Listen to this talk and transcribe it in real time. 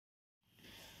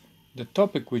The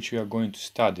topic which we are going to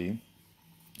study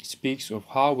speaks of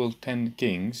how will 10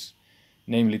 kings,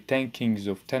 namely 10 kings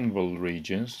of 10 world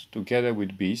regions, together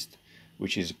with Beast,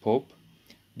 which is Pope,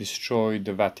 destroy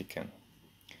the Vatican.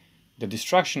 The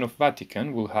destruction of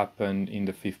Vatican will happen in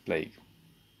the 5th plague.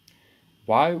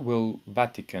 Why will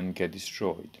Vatican get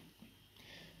destroyed?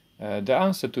 The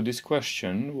answer to this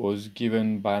question was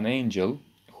given by an angel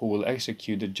who will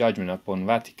execute the judgment upon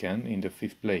Vatican in the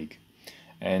 5th plague.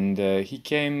 And he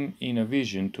came in a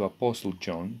vision to Apostle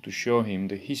John to show him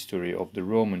the history of the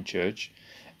Roman Church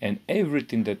and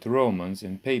everything that Romans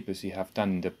and papacy have done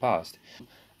in the past,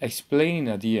 explaining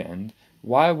at the end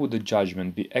why would the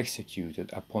judgment be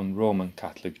executed upon Roman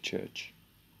Catholic Church.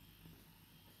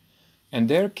 And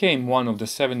there came one of the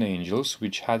 7 angels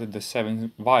which had the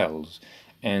 7 vials,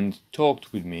 and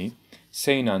talked with me,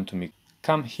 saying unto me,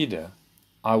 Come hither,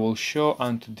 I will show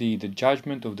unto thee the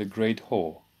judgment of the great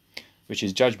whore, which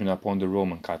is judgment upon the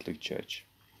Roman Catholic Church,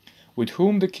 with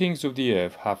whom the kings of the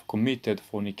earth have committed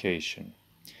fornication.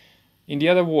 In the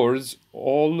other words,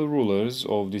 all the rulers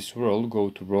of this world go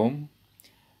to Rome,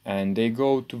 and they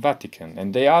go to Vatican,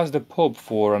 and they ask the Pope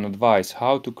for an advice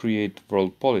how to create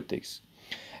world politics.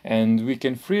 And we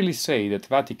can freely say that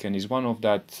Vatican is one of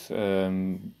that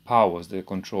powers that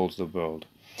controls the world,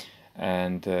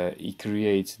 and it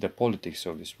creates the politics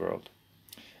of this world.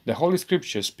 The Holy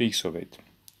Scripture speaks of it.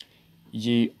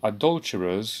 Ye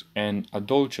adulterers and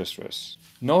adulteresses,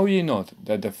 know ye not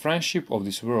that the friendship of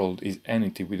this world is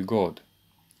enmity with God?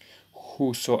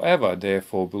 Whosoever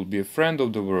therefore will be a friend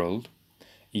of the world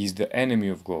is the enemy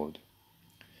of God.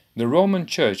 The Roman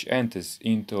Church enters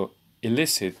into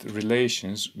illicit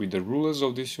relations with the rulers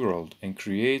of this world and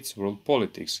creates world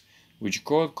politics, which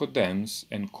God condemns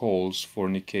and calls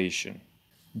fornication.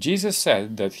 Jesus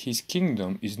said that his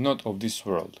kingdom is not of this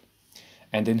world,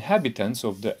 and the inhabitants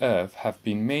of the earth have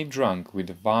been made drunk with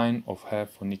the wine of her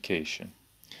fornication.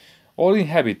 All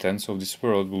inhabitants of this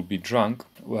world will be drunk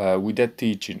with that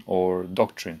teaching or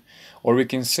doctrine, or we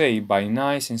can say by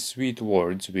nice and sweet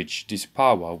words which this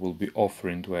power will be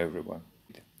offering to everyone.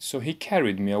 So he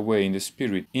carried me away in the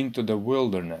spirit into the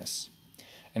wilderness,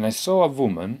 and I saw a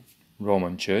woman,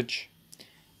 Roman Church,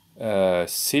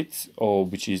 sit, or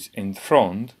which is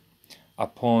enthroned,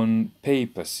 upon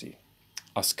papacy,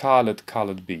 a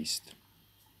scarlet-colored beast.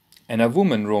 And a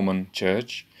woman, Roman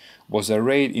Church, was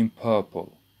arrayed in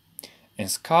purple and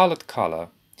scarlet color,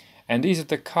 and these are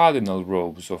the cardinal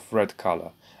robes of red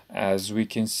color, as we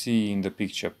can see in the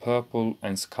picture, purple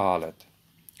and scarlet.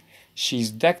 She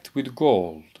is decked with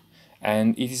gold,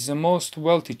 and it is the most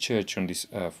wealthy church on this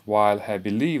earth, while her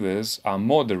believers are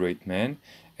moderate men,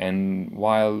 and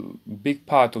while big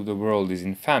part of the world is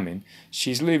in famine, she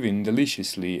is living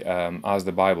deliciously, as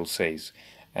the Bible says,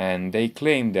 and they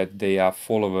claim that they are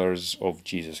followers of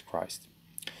Jesus Christ.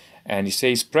 And he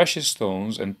says, precious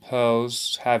stones and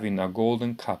pearls having a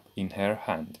golden cup in her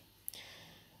hand.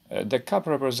 The cup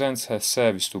represents her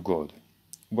service to God.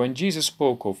 When Jesus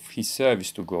spoke of his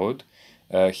service to God,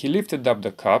 he lifted up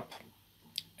the cup,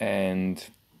 and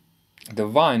the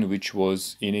wine which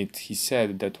was in it, he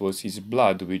said that was his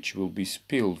blood which will be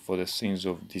spilled for the sins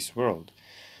of this world.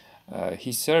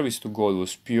 His service to God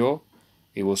was pure,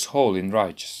 it was holy and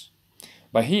righteous.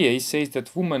 But here he says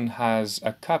that woman has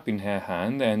a cup in her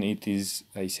hand, and it is,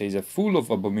 he says, full of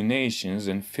abominations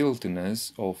and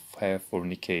filthiness of her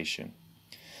fornication.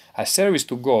 Her service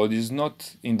to God is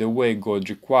not in the way God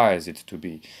requires it to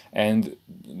be, and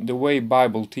the way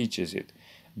Bible teaches it,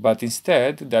 but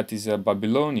instead that is a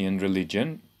Babylonian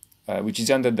religion, which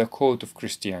is under the coat of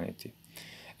Christianity.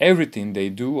 Everything they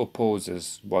do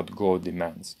opposes what God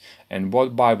demands, and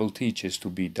what Bible teaches to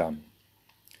be done.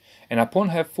 And upon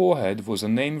her forehead was a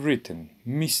name written,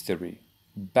 Mystery,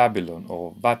 Babylon,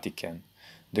 or Vatican,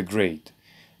 the Great,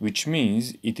 which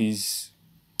means it is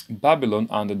Babylon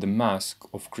under the mask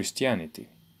of Christianity.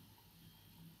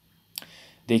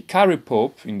 They carry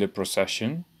Pope in the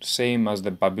procession, same as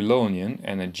the Babylonian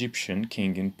and Egyptian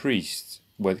king and priests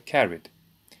were carried.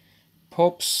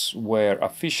 Popes wear a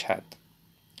fish hat,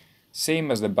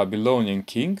 same as the Babylonian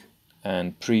king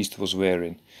and priest was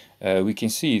wearing. We can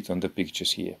see it on the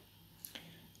pictures here.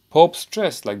 Popes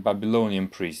dress like Babylonian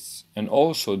priests, and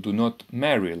also do not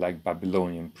marry like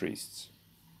Babylonian priests.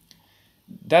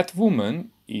 That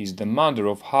woman is the mother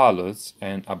of harlots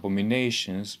and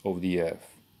abominations of the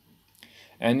earth.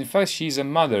 And in fact she is a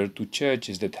mother to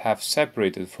churches that have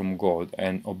separated from God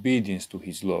and obedience to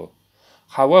his law.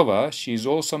 However, she is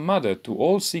also a mother to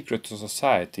all secret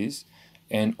societies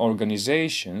and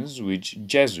organizations which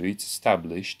Jesuits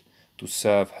established to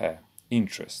serve her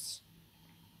interests.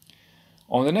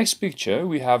 On the next picture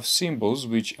we have symbols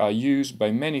which are used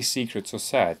by many secret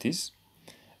societies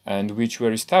and which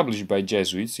were established by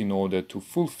Jesuits in order to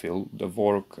fulfill the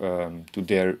work to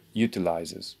their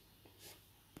utilizers.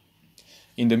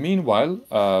 In the meanwhile,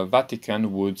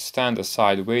 Vatican would stand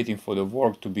aside waiting for the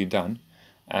work to be done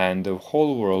and the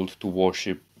whole world to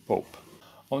worship Pope.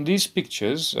 On these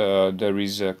pictures there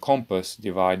is a compass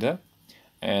divider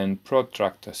and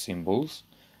protractor symbols,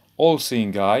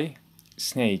 all-seeing eye,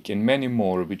 snake and many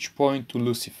more which point to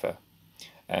Lucifer.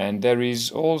 And there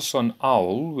is also an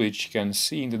owl which can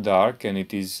see in the dark, and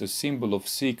it is a symbol of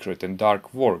secret and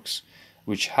dark works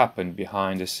which happen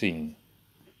behind the scene.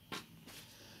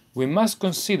 We must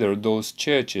consider those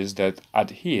churches that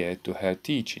adhere to her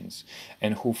teachings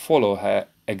and who follow her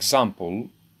example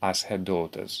as her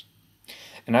daughters.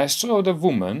 And I saw the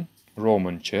woman,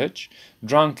 Roman Church,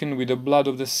 drunken with the blood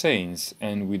of the saints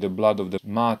and with the blood of the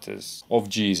martyrs of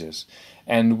Jesus.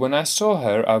 And when I saw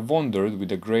her, I wondered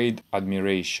with a great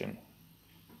admiration.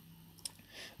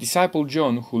 Disciple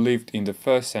John, who lived in the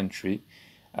 1st century,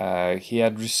 he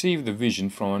had received a vision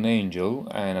from an angel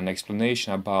and an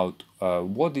explanation about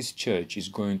what this church is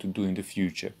going to do in the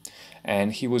future.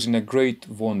 And he was in a great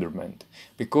wonderment,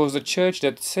 because the church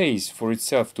that says for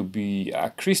itself to be a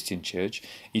Christian church,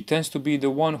 it tends to be the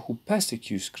one who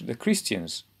persecutes the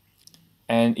Christians.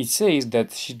 And it says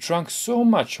that she drank so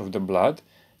much of the blood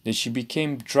that she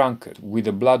became drunkard with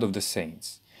the blood of the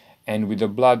saints and with the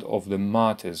blood of the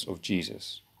martyrs of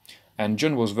Jesus. And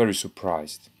John was very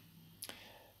surprised.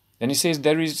 Then he says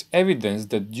there is evidence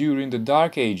that during the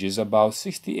Dark Ages about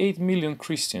 68 million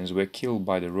Christians were killed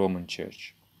by the Roman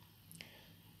Church.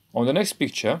 On the next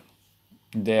picture,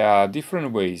 there are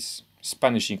different ways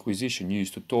Spanish Inquisition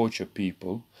used to torture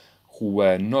people who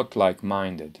were not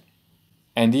like-minded.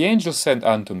 And the angel said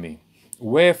unto me,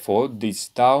 Wherefore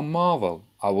didst thou marvel?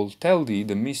 I will tell thee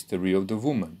the mystery of the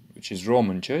woman, which is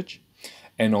Roman Church,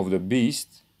 and of the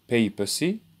beast,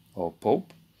 papacy, or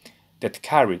Pope, that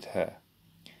carried her,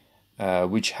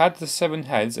 which had the 7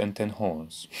 heads and 10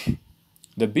 horns.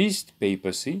 The beast,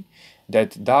 papacy,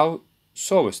 that thou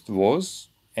sawest was,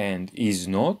 and is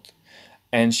not,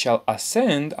 and shall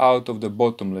ascend out of the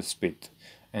bottomless pit,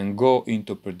 and go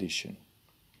into perdition.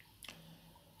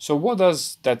 So what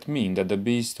does that mean, that the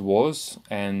beast was,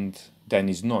 and then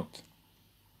is not?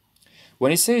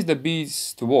 When it says the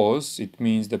beast was, it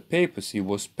means the papacy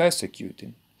was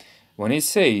persecuting. When it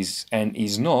says, and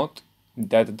is not,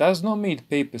 that does not mean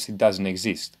papacy doesn't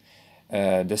exist.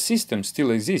 The system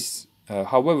still exists.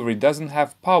 However, it doesn't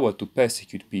have power to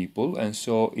persecute people, and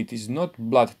so it is not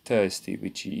bloodthirsty,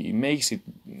 which makes it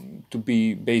to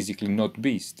be basically not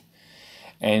beast.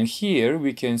 And here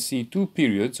we can see 2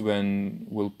 periods when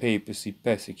will papacy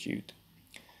persecute.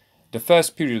 The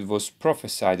first period was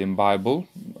prophesied in Bible.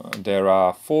 There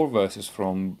are 4 verses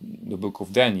from the book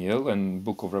of Daniel and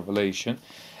book of Revelation,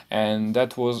 and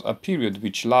that was a period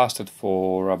which lasted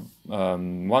for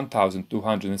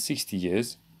 1260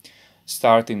 years,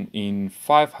 starting in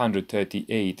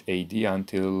 538 AD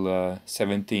until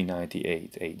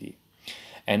 1798 AD.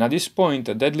 And at this point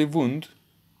a deadly wound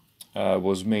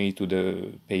was made to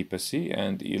the papacy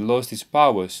and it lost its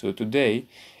power, so today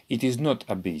it is not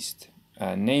a beast,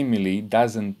 namely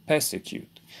doesn't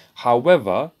persecute.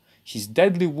 However, his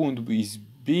deadly wound is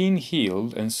being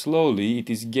healed and slowly it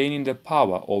is gaining the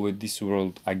power over this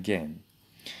world again.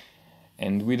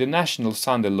 And with the national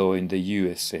Sunday law in the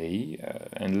USA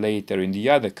and later in the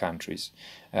other countries,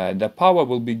 the power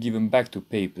will be given back to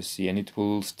papacy and it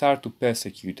will start to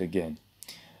persecute again.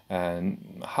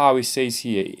 And how it says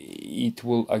here, it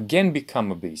will again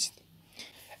become a beast.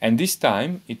 And this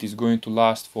time it is going to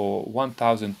last for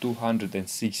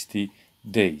 1260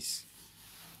 days.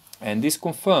 And this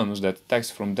confirms that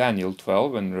text from Daniel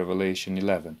 12 and Revelation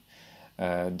 11.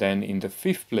 Then in the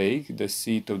 5th plague, the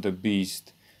seat of the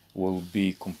beast will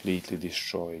be completely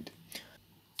destroyed.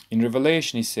 In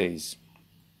Revelation it says,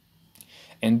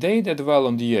 And they that dwell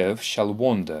on the earth shall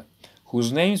wonder,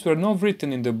 whose names were not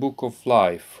written in the book of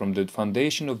life from the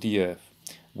foundation of the earth,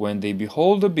 when they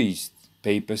behold the beast,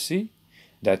 papacy,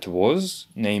 that was,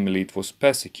 namely it was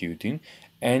persecuting,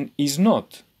 and is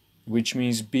not, which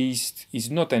means beast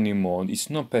is not anymore, it's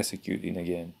not persecuting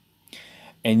again,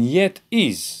 and yet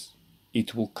is,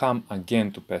 it will come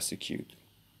again to persecute.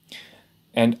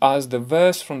 And as the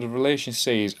verse from the Revelation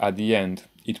says at the end,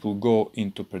 it will go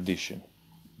into perdition.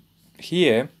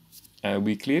 Here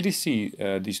we clearly see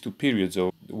these 2 periods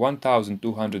of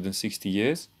 1260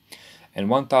 years and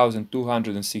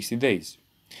 1260 days.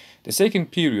 The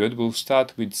second period will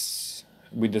start with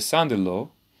the Sunday law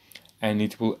and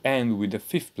it will end with the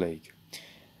 5th plague.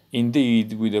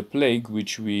 Indeed, with the plague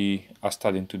which we are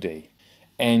studying today.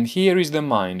 And here is the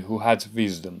mind who has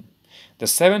wisdom. The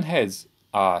 7 heads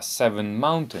are 7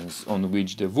 mountains on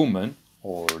which the woman,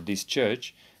 or this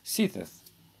church, sitteth.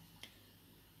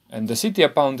 And the city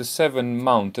upon the 7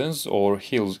 mountains or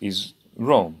hills is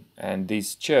Rome, and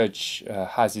this church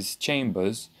has its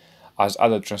chambers, as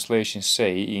other translations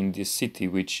say, in the city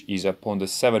which is upon the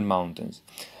 7 mountains,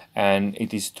 and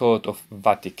it is taught of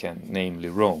Vatican, namely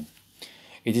Rome.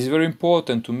 It is very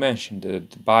important to mention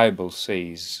that the Bible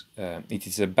says it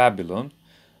is a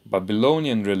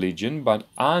Babylonian religion, but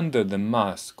under the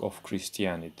mask of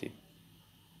Christianity.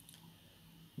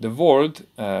 The word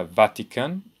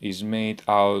Vatican is made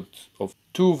out of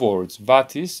 2 words,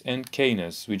 vatis and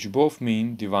canis, which both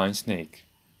mean divine snake.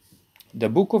 The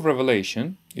book of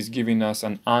Revelation is giving us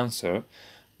an answer,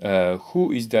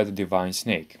 who is that divine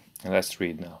snake? And let's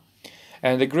read now.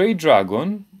 And the great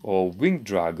dragon, or winged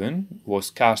dragon,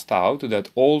 was cast out, that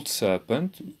old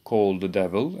serpent, called the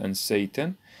devil and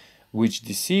Satan, which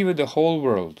deceived the whole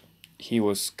world. He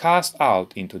was cast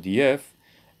out into the earth,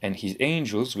 and his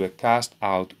angels were cast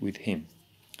out with him.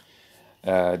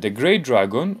 The great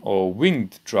dragon, or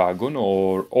winged dragon,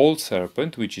 or old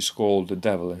serpent, which is called the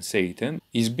devil and Satan,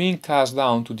 is being cast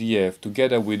down to the earth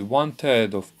together with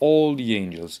 1/3 of all the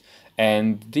angels.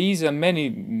 And these are many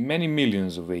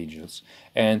millions of angels.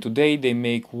 And today they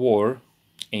make war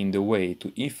in the way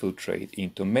to infiltrate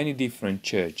into many different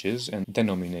churches and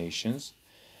denominations.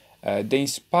 They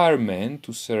inspire men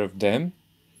to serve them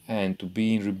and to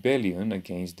be in rebellion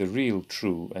against the real,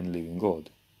 true and living God.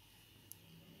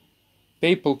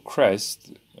 Papal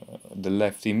crest, the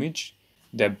left image,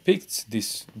 depicts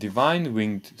this divine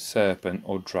winged serpent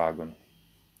or dragon.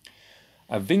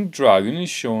 A winged dragon is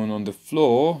shown on the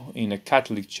floor in a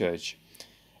Catholic church.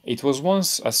 It was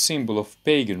once a symbol of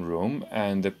pagan Rome,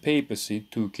 and the papacy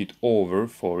took it over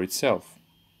for itself.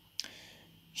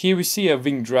 Here we see a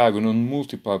winged dragon on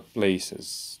multiple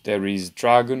places. There is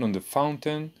dragon on the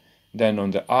fountain, then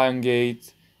on the iron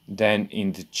gate, then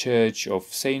in the church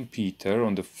of Saint Peter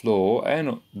on the floor and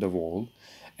on the wall,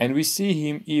 and we see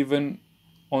him even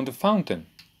on the fountain,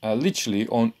 literally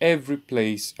on every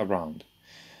place around.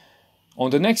 On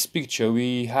the next picture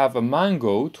we have a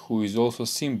man-goat who is also a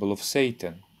symbol of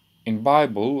Satan. In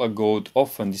Bible, a goat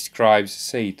often describes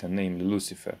Satan, namely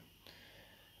Lucifer.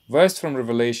 Verse from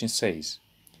Revelation says,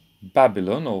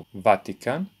 Babylon, or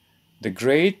Vatican, the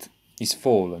great is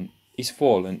fallen,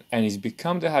 and is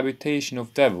become the habitation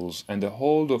of devils, and the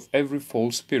hold of every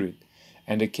false spirit,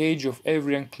 and the cage of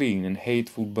every unclean and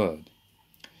hateful bird.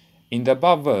 In the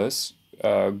above verse,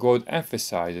 God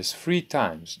emphasizes 3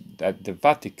 times that the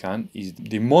Vatican is the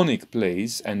demonic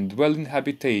place and dwelling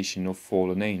habitation of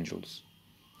fallen angels.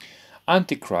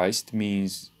 Antichrist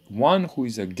means one who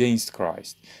is against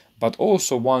Christ, but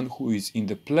also one who is in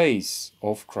the place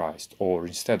of Christ or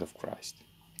instead of Christ.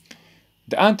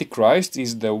 The Antichrist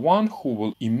is the one who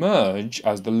will emerge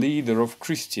as the leader of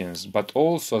Christians, but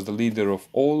also as the leader of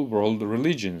all world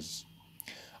religions.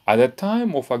 At the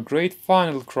time of a great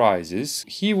final crisis,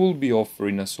 he will be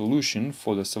offering a solution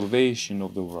for the salvation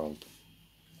of the world.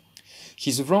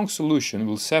 His wrong solution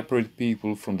will separate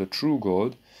people from the true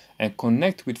God and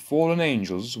connect with fallen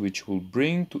angels, which will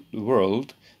bring the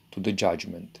world to the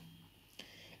judgment.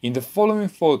 In the following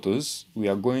photos, we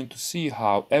are going to see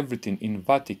how everything in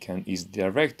Vatican is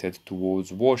directed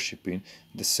towards worshipping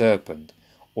the serpent,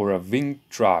 or a winged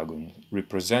dragon,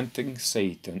 representing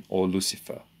Satan or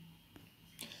Lucifer.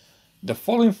 The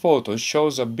following photo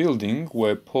shows a building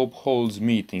where Pope holds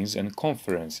meetings and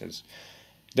conferences.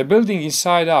 The building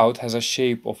inside out has a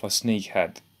shape of a snake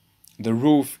head. The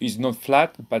roof is not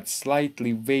flat but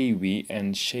slightly wavy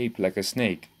and shaped like a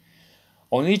snake.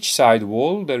 On each side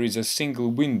wall there is a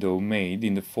single window made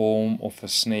in the form of a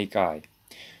snake eye,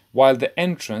 while the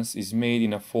entrance is made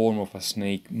in a form of a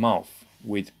snake mouth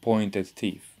with pointed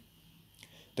teeth.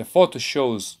 The photo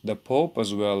shows the Pope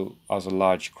as well as a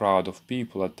large crowd of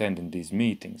people attending these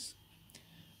meetings.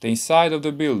 The inside of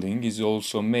the building is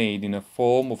also made in a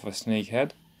form of a snake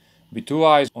head, with 2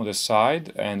 eyes on the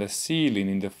side and a ceiling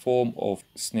in the form of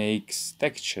snake's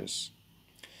textures.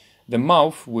 The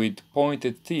mouth with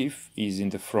pointed teeth is in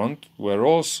the front, where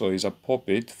also is a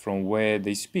pulpit from where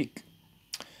they speak.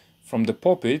 From the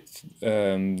pulpit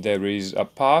there is a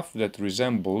path that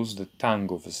resembles the tongue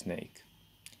of a snake.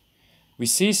 We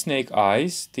see snake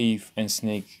eyes, teeth and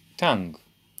snake tongue.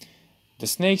 The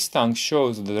snake's tongue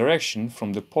shows the direction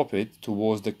from the pulpit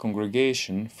towards the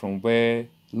congregation from where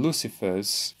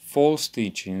Lucifer's false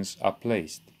teachings are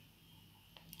placed.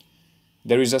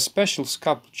 There is a special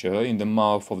sculpture in the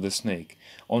mouth of the snake,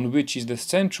 on which is the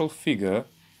central figure,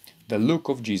 the look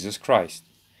of Jesus Christ.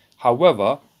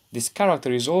 However, this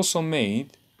character is also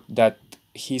made that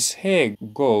his hair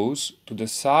goes to the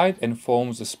side and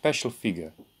forms a special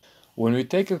figure. When we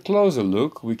take a closer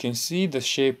look, we can see the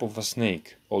shape of a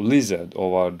snake, or lizard,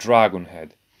 or a dragon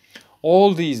head.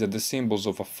 All these are the symbols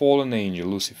of a fallen angel,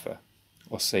 Lucifer,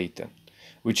 or Satan,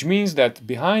 which means that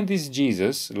behind this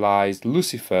Jesus lies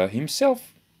Lucifer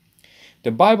himself.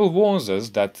 The Bible warns us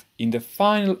that in the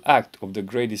final act of the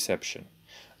great deception,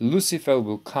 Lucifer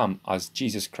will come as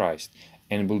Jesus Christ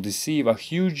and will deceive a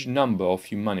huge number of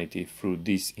humanity through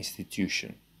this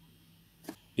institution.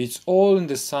 It's all in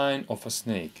the sign of a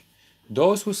snake.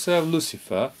 Those who serve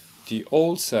Lucifer, the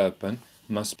old serpent,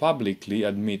 must publicly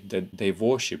admit that they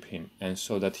worship him, and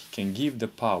so that he can give the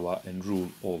power and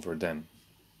rule over them.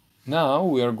 Now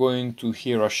we are going to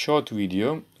hear a short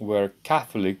video where a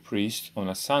Catholic priest on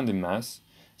a Sunday Mass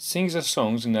sings a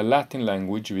song in a Latin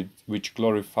language which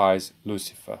glorifies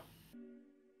Lucifer.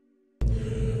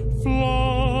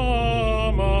 Flammas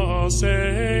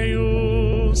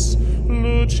eius,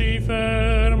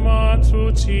 Lucifer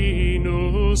matutinus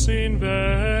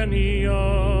inveniat.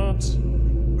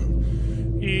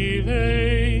 Ille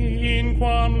in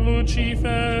quam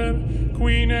Lucifer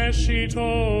qui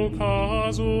nescito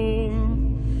casum,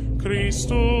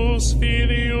 Christus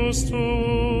filius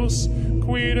tuus,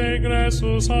 qui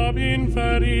regressus ab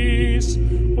inferis,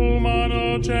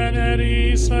 humano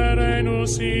generis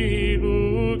serenus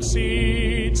iluxit,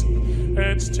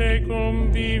 et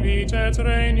tecum vivit et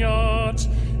regnat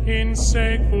in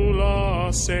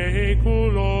saecula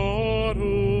saeculorum.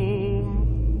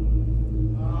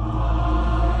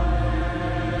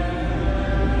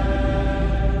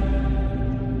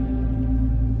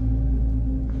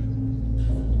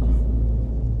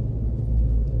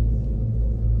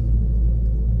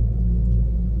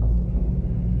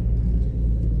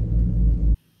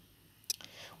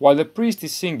 While the priest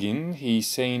is singing, he is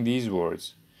saying these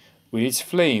words: "With its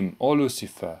flame, O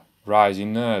Lucifer,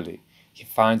 rising early, he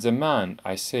finds a man,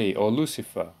 I say, O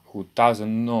Lucifer, who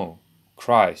doesn't know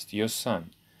Christ, your Son."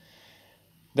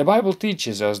 The Bible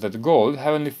teaches us that God,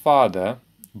 Heavenly Father,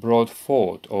 brought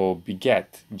forth or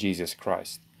begat Jesus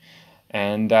Christ,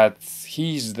 and that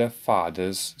he is the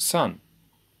Father's Son.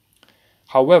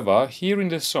 However, here in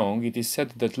the song it is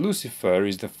said that Lucifer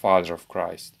is the father of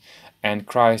Christ, and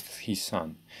Christ his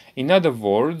Son. In other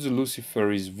words,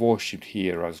 Lucifer is worshipped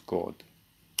here as God.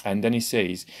 And then he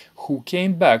says, "Who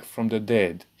came back from the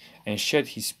dead and shed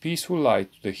his peaceful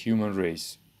light to the human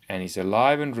race, and is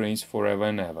alive and reigns forever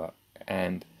and ever."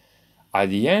 And at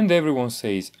the end everyone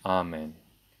says Amen,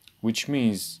 which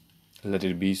means let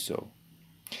it be so.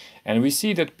 And we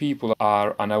see that people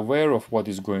are unaware of what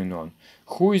is going on,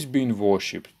 who is being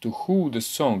worshipped, to who the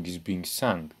song is being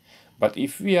sung. But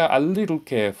if we are a little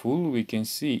careful, we can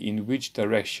see in which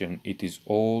direction it is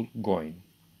all going.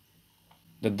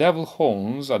 The devil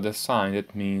horns are the sign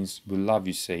that means "we love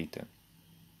you, Satan."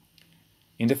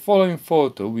 In the following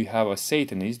photo we have a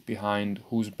Satanist behind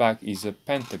whose back is a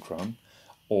pentagram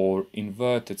or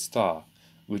inverted star,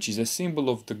 which is a symbol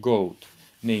of the goat,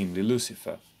 namely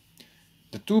Lucifer.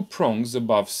 The two prongs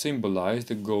above symbolize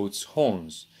the goat's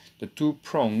horns, the two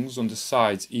prongs on the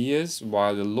sides ears,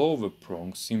 while the lower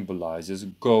prong symbolizes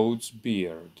goat's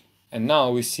beard. And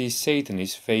now we see Satan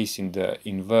is facing the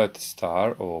inverted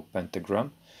star or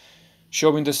pentagram,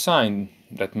 showing the sign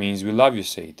that means "we love you,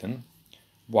 Satan,"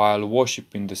 while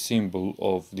worshipping the symbol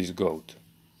of this goat.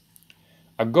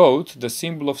 A goat, the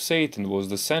symbol of Satan, was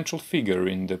the central figure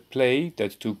in the play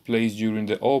that took place during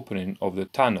the opening of the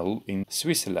tunnel in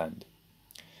Switzerland.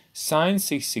 Sign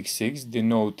 666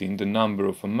 denoting the number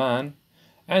of a man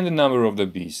and the number of the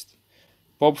beast.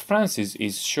 Pope Francis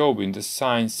is showing the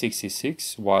sign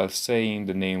 66 while saying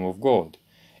the name of God,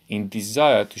 in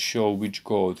desire to show which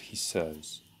God he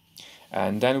serves.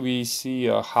 And then we see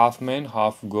a half man,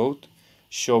 half goat,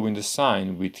 showing the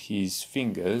sign with his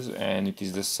fingers, and it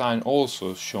is the sign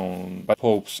also shown by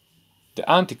popes. The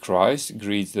Antichrist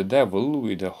greets the devil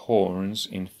with the horns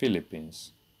in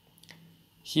Philippines.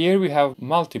 Here we have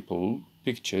multiple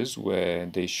pictures where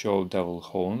they show devil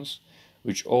horns,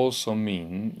 which also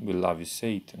mean "we love you,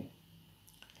 Satan."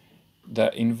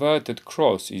 The inverted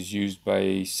cross is used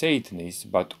by Satanists,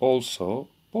 but also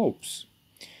popes.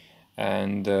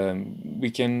 And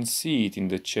we can see it in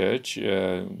the church,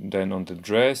 then on the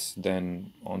dress,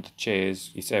 then on the chairs,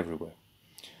 it's everywhere.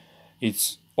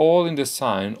 It's all in the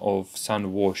sign of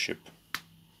sun worship.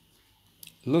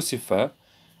 Lucifer,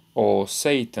 or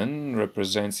Satan,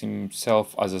 represents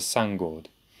himself as a sun god.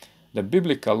 The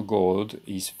biblical God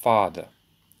is Father.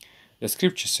 The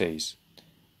scripture says,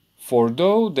 "For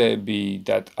though there be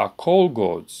that are called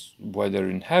gods, whether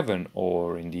in heaven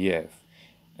or in the earth,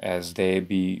 as there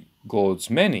be gods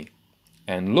many,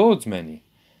 and lords many,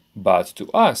 But to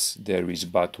us there is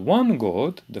but one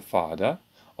God, the Father,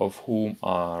 of whom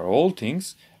are all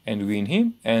things, and we in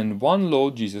him, and one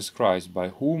Lord Jesus Christ, by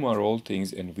whom are all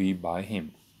things, and we by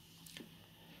him.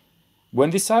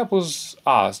 When disciples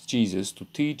asked Jesus to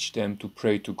teach them to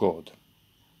pray to God,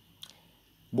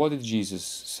 what did Jesus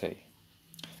say?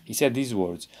 He said these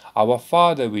words, "Our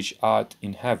Father which art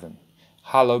in heaven,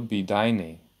 hallowed be thy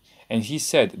name." And he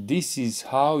said, this is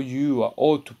how you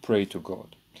ought to pray to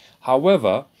God.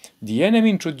 However, the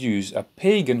enemy introduced a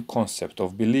pagan concept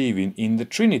of believing in the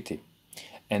Trinity.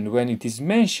 And when it is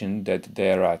mentioned that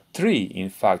there are in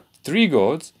fact three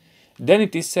gods, then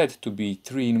it is said to be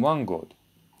three in one God.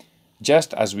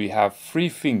 Just as we have 3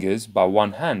 fingers by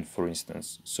one hand, for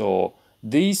instance. So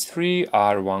these 3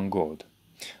 are one God.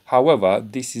 However,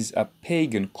 this is a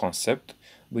pagan concept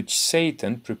which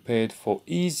Satan prepared for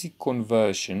easy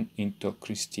conversion into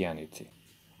Christianity.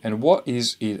 And what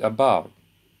is it about?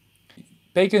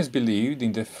 Pagans believed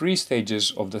in the 3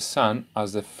 stages of the sun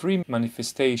as the 3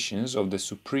 manifestations of the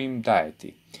supreme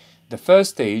deity. The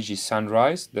first stage is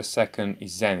sunrise, the second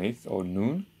is zenith or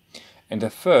noon, and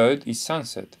the third is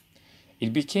sunset.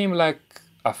 It became like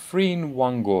a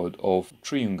 3-in-1 God or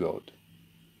triune God.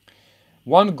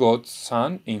 One God,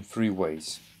 sun, in 3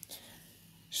 ways.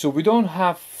 So we don't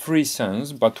have 3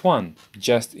 suns, but one,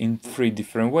 just in 3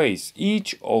 different ways.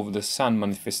 Each of the sun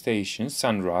manifestations,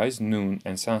 sunrise, noon,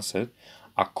 and sunset,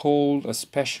 are called a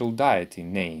special deity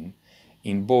name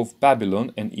in both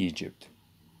Babylon and Egypt.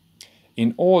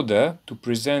 In order to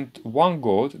present one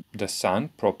God, the sun,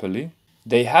 properly,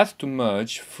 they had to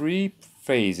merge 3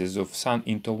 phases of sun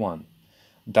into one.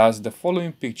 Thus the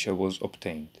following picture was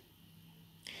obtained.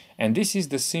 And this is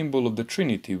the symbol of the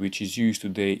Trinity which is used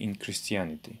today in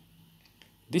Christianity.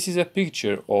 This is a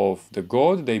picture of the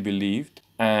God they believed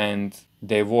and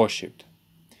they worshipped.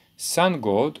 Sun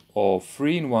God or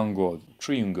 3-in-1 God,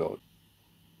 triune God.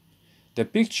 The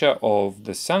picture of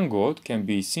the sun God can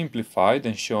be simplified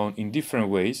and shown in different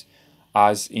ways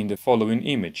as in the following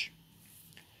image.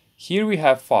 Here we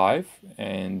have 5,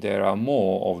 and there are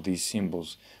more of these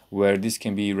symbols, where this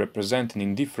can be represented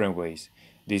in different ways,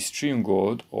 this triune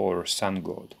God or sun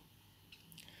God.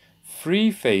 3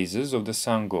 phases of the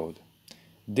sun God.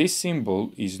 This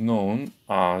symbol is known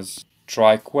as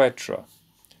triquetra.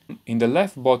 In the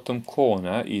left bottom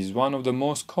corner is one of the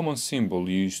most common symbols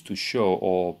used to show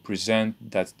or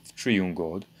present that triune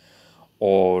God,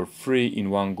 or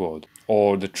 3-in-1 God,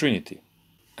 or the Trinity.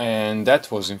 And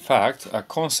that was in fact a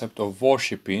concept of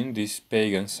worshipping this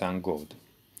pagan sun god.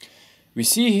 We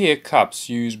see here cups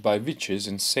used by witches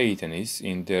and Satanists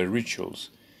in their rituals.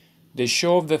 They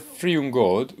show the triune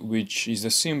God, which is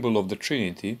the symbol of the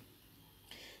Trinity.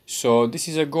 So this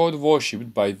is a god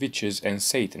worshipped by witches and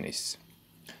Satanists.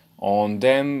 On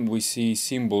them we see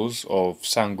symbols of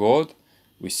sun god,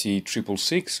 we see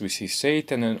 666, we see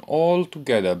Satan, and all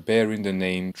together bearing the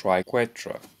name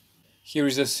triquetra. Here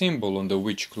is a symbol on the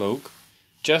witch cloak,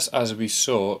 just as we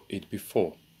saw it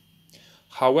before.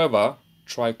 However,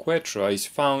 triquetra is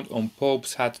found on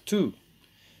Pope's hat too.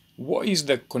 What is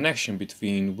the connection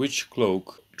between witch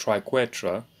cloak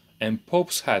triquetra and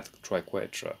Pope's hat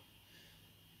triquetra?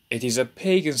 It is a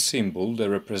pagan symbol that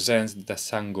represents the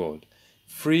sun god,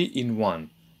 3-in-1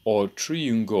 or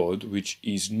triune God, which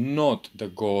is not the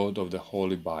God of the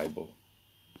Holy Bible.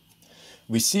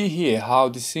 We see here how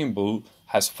this symbol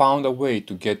has found a way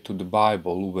to get to the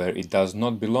Bible where it does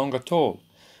not belong at all.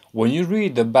 When you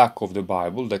read the back of the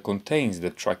Bible that contains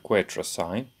the triquetra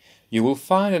sign, you will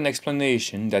find an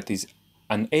explanation that is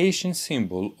an ancient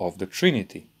symbol of the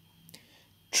Trinity.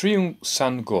 Triune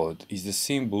Sun God is the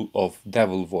symbol of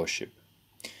devil worship.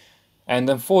 And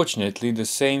unfortunately, the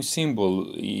same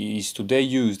symbol is today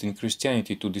used in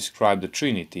Christianity to describe the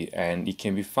Trinity, and it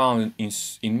can be found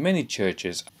in many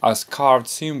churches as carved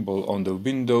symbol on the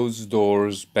windows,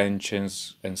 doors,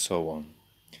 benches, and so on.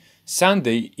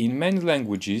 Sunday, in many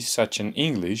languages such as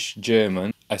English,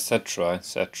 German, etc.,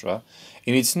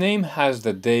 in its name has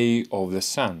the Day of the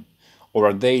Sun, or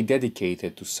a day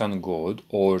dedicated to Sun God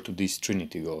or to this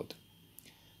Trinity God.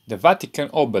 The Vatican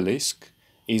obelisk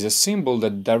is a symbol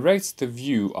that directs the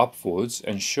view upwards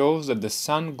and shows that the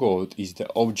sun god is the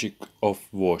object of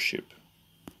worship.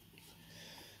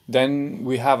 Then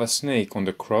we have a snake on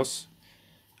the cross.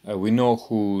 We know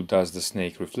who does the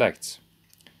snake reflects.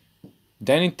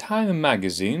 Then in Time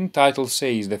magazine, title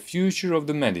says the future of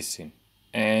the medicine.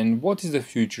 And what is the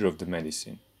future of the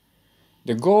medicine?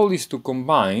 The goal is to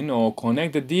combine or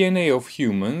connect the DNA of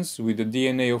humans with the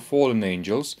DNA of fallen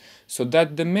angels so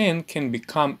that the men can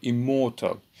become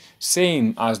immortal,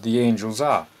 same as the angels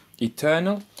are,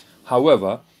 eternal.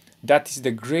 However, that is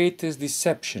the greatest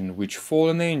deception which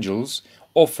fallen angels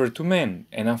offered to men,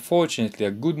 and unfortunately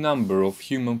a good number of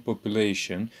human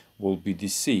population will be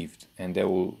deceived, and they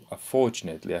will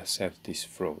unfortunately accept this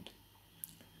fraud.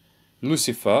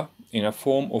 Lucifer, in a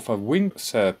form of a winged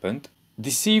serpent,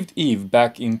 deceived Eve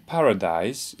back in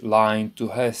paradise, lying to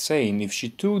her, saying if she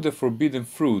took the forbidden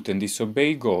fruit and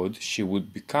disobeyed God, she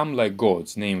would become like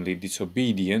gods, namely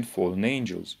disobedient fallen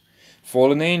angels.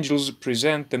 Fallen angels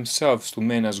present themselves to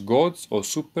men as gods or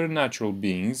supernatural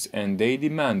beings, and they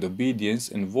demand obedience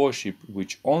and worship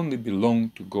which only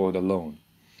belong to God alone.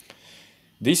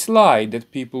 This lie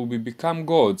that people will become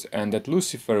gods and that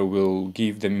Lucifer will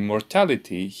give them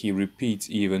immortality he repeats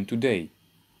even today.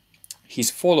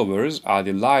 His followers are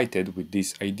delighted with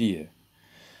this idea.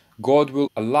 God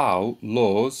will allow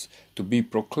laws to be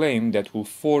proclaimed that will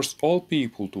force all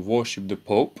people to worship the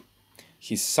Pope,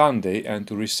 his Sunday, and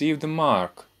to receive the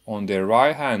mark on their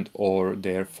right hand or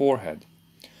their forehead.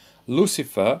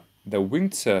 Lucifer, the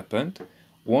winged serpent,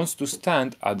 wants to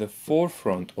stand at the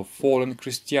forefront of fallen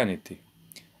Christianity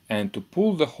and to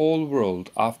pull the whole world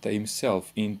after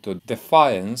himself into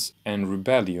defiance and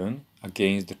rebellion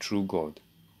against the true God.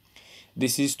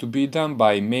 This is to be done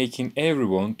by making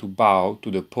everyone to bow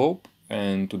to the Pope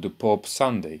and to the Pope's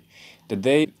Sunday, the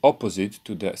day opposite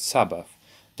to the Sabbath,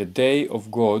 the day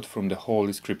of God from the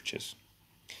Holy Scriptures.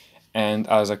 And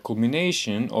as a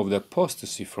culmination of the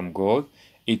apostasy from God,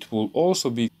 it will also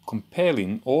be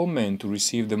compelling all men to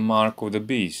receive the mark of the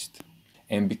beast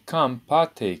and become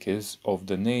partakers of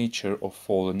the nature of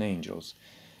fallen angels.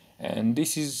 And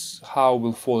this is how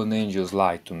will fallen angels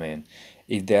lie to men.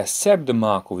 If they accept the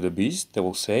mark of the beast, they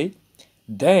will say,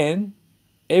 then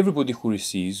everybody who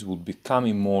receives will become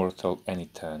immortal and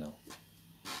eternal.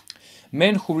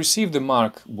 Men who receive the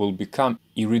mark will become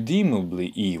irredeemably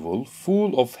evil,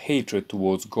 full of hatred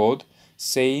towards God,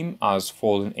 same as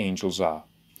fallen angels are.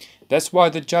 That's why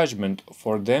the judgment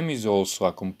for them is also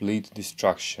a complete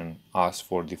destruction, as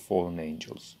for the fallen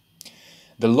angels.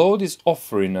 The Lord is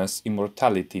offering us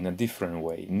immortality in a different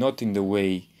way, not in the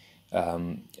way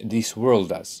this world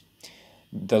does.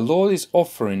 The Lord is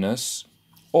offering us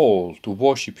all to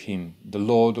worship Him, the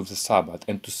Lord of the Sabbath,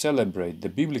 and to celebrate the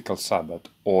biblical Sabbath,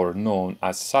 or known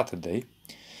as Saturday,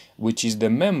 which is the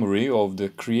memory of the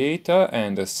Creator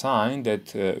and a sign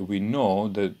that we know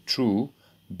the true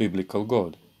biblical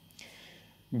God.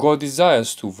 God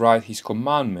desires to write His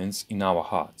commandments in our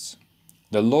hearts.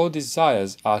 The Lord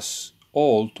desires us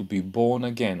all to be born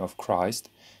again of Christ,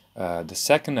 the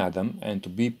second Adam, and to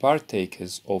be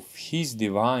partakers of His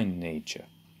divine nature,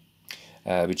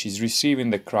 which is receiving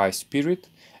the Christ Spirit,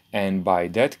 and by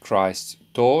that Christ's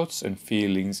thoughts and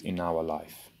feelings in our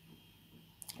life.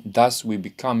 Thus we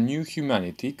become new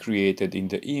humanity created in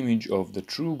the image of the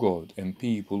true God and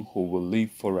people who will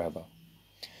live forever.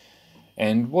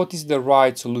 And what is the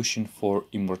right solution for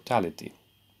immortality?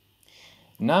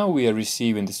 Now we are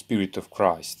receiving the Spirit of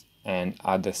Christ, and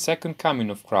at the second coming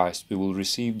of Christ we will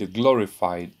receive the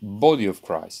glorified body of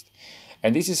Christ.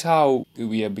 And this is how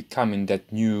we are becoming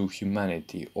that new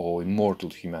humanity or immortal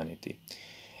humanity.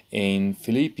 In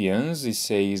Philippians it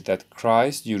says that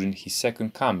Christ during His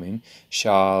second coming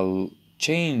shall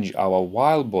change our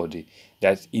vile body,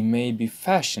 that it may be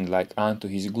fashioned like unto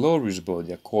His glorious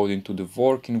body, according to the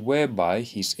working whereby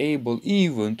He is able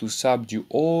even to subdue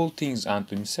all things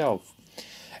unto Himself.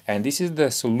 And this is the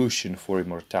solution for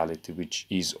immortality which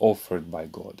is offered by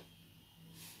God.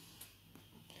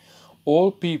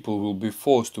 All people will be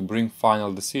forced to bring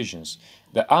final decisions.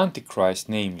 The Antichrist,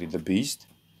 namely the beast,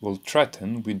 will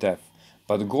threaten with death,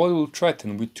 but God will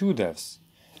threaten with two deaths.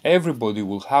 Everybody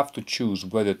will have to choose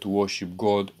whether to worship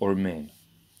God or man.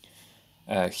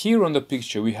 Here on the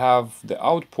picture we have the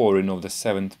outpouring of the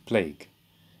seventh plague.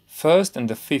 First and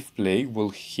the fifth plague will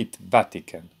hit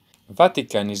Vatican.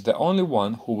 Vatican is the only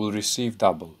one who will receive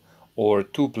double, or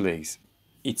two plagues,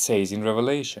 it says in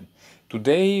Revelation.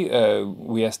 Today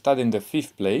we are studying the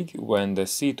fifth plague, when the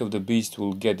seat of the beast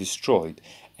will get destroyed,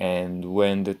 and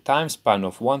when the time span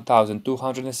of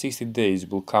 1260 days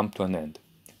will come to an end.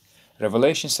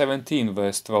 Revelation 17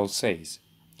 verse 12 says,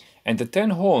 And the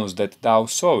 10 horns that thou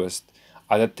sawest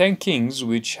are the 10 kings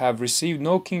which have received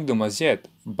no kingdom as yet,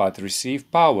 but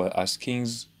receive power as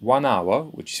kings 1 hour,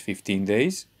 which is 15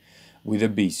 days, with the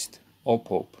beast, or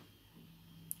Pope.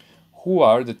 Who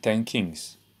are the 10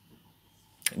 kings?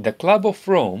 The Club of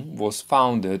Rome was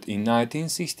founded in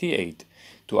 1968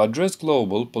 to address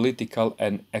global political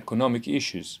and economic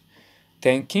issues.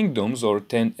 10 kingdoms or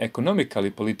 10 economically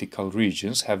political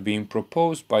regions have been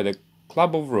proposed by the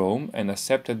Club of Rome and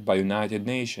accepted by United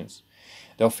Nations.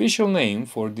 The official name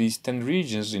for these 10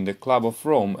 regions in the Club of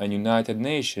Rome and United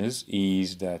Nations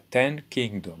is the 10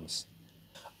 Kingdoms.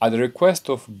 At the request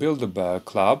of Bilderberg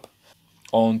Club,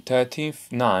 on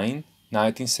 13th-9,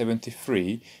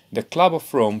 1973, the Club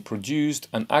of Rome produced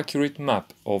an accurate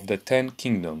map of the 10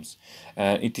 kingdoms,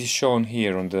 and it is shown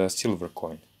here on the silver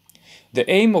coin. The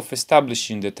aim of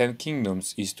establishing the 10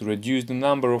 kingdoms is to reduce the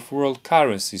number of world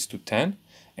currencies to 10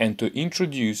 and to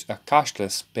introduce a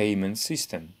cashless payment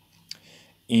system.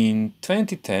 In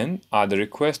 2010, at the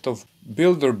request of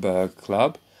Bilderberg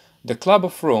Club, the Club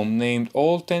of Rome named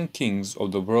all 10 kings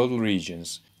of the world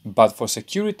regions, but for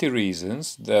security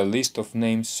reasons, the list of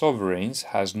named sovereigns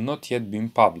has not yet been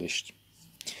published.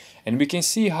 And we can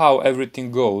see how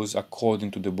everything goes according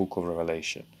to the Book of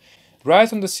Revelation.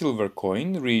 Right on the silver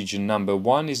coin, region number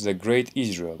 1 is the Great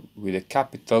Israel, with the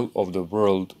capital of the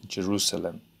world,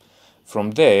 Jerusalem.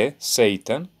 From there,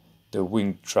 Satan, the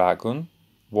winged dragon,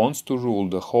 wants to rule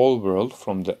the whole world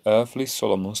from the earthly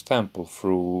Solomon's temple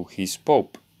through his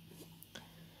pope.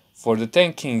 For the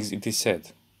 10 kings it is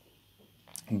said,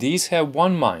 "These have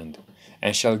one mind,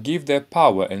 and shall give their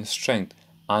power and strength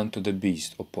unto the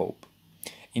beast or pope."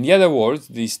 In the other words,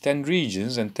 these 10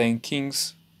 regions and 10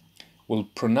 kings will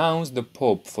pronounce the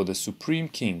pope for the supreme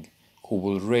king, who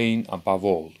will reign above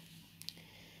all.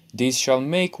 These shall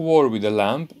make war with the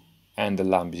Lamb, and the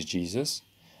Lamb is Jesus,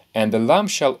 and the Lamb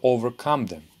shall overcome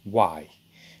them. Why?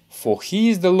 For he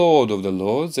is the Lord of the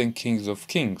lords and Kings of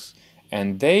kings,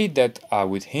 and they that are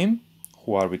with him,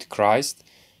 who are with Christ,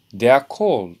 they are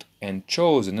called and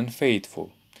chosen and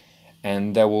faithful,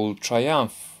 and they will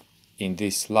triumph in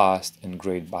this last and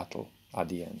great battle at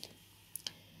the end.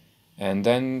 And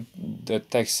then the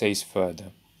text says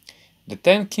further, the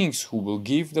 10 kings who will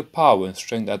give the power and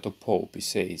strength at the Pope, he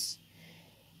says,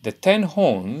 the 10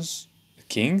 horns,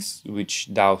 kings, which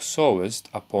thou sawest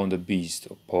upon the beast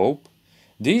or Pope,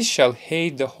 these shall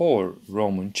hate the whore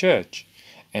Roman Church,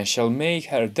 and shall make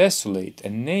her desolate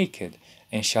and naked,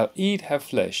 and shall eat her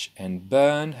flesh, and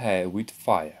burn her with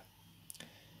fire.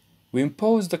 We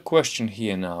impose the question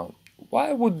here now,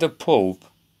 why would the Pope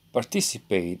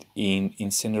participate in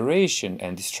incineration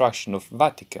and destruction of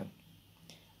Vatican?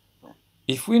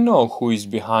 If we know who is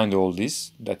behind all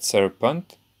this, that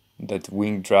serpent, that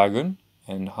winged dragon,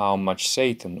 and how much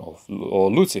Satan or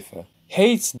Lucifer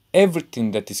hates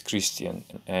everything that is Christian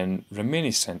and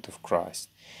reminiscent of Christ,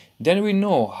 then we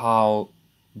know how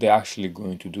they're actually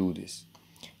going to do this.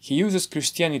 He uses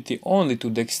Christianity only to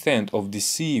the extent of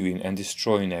deceiving and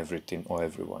destroying everything or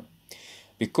everyone.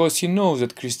 Because he knows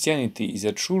that Christianity is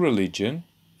a true religion,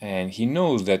 and he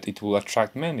knows that it will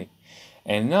attract many.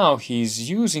 And now he is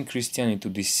using Christianity to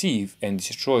deceive and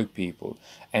destroy people,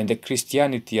 and the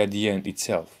Christianity at the end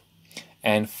itself.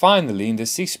 And finally, in the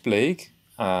 6th plague,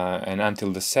 and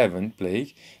until the 7th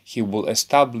plague, he will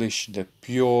establish the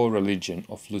pure religion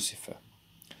of Lucifer.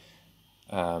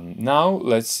 Now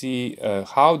let's see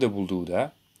how they will do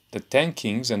that, the 10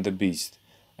 kings and the beast,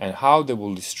 and how they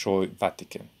will destroy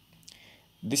Vatican.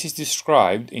 This is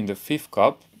described in the 5th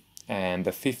cup and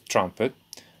the 5th trumpet,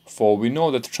 for we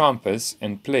know that trumpets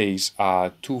and plagues are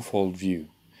a twofold view.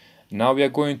 Now we are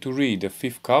going to read the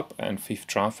 5th cup and 5th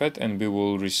trumpet, and we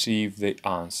will receive the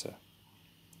answer.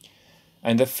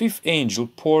 And the 5th angel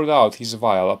poured out his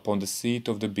vial upon the seat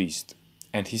of the beast,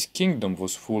 and his kingdom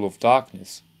was full of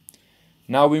darkness.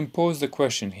 Now we impose the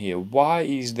question here, why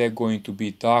is there going to be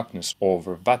darkness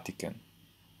over Vatican?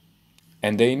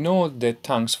 And they gnawed their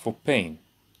tongues for pain,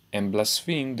 and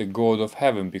blasphemed the God of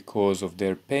heaven because of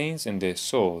their pains and their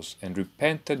sores, and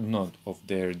repented not of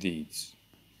their deeds.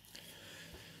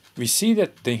 We see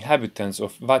that the inhabitants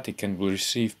of Vatican will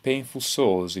receive painful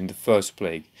sores in the 1st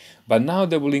plague, but now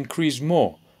they will increase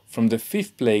more. From the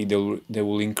 5th plague they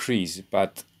will increase,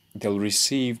 but they'll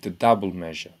receive the double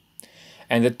measure.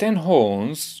 And the 10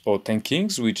 horns, or 10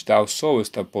 kings, which thou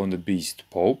sawest upon the beast,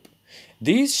 Pope,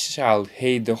 these shall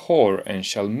hate the whore, and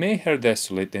shall make her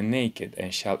desolate and naked,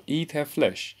 and shall eat her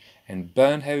flesh, and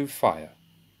burn her with fire.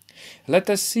 Let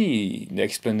us see the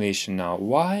explanation now.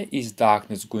 Why is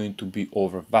darkness going to be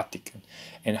over Vatican?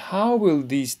 And how will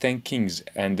these 10 kings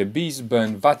and the beast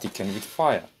burn Vatican with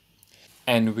fire?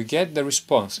 And we get the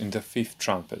response in the 5th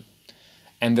trumpet.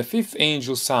 And the 5th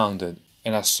angel sounded,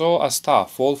 and I saw a star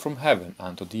fall from heaven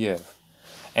unto the earth,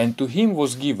 and to him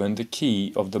was given the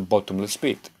key of the bottomless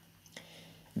pit.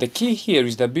 The key here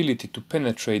is the ability to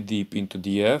penetrate deep into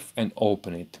the earth and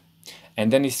open it.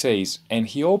 And then it says, and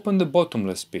he opened the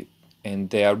bottomless pit, and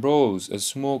there arose a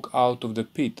smoke out of the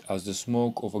pit as the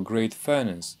smoke of a great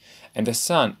furnace, and the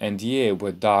sun and the air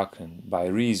were darkened by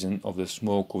reason of the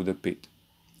smoke of the pit.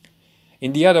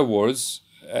 In the other words,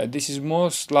 this is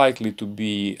most likely to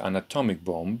be an atomic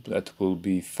bomb that will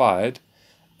be fired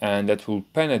and that will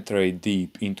penetrate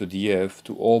deep into the earth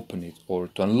to open it or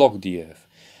to unlock the earth.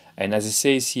 And as it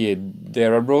says here,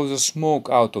 there arose a smoke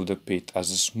out of the pit, as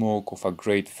the smoke of a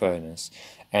great furnace,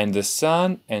 and the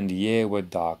sun and the air were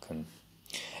darkened.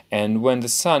 And when the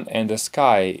sun and the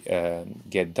sky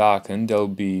get darkened, there will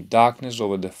be darkness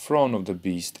over the throne of the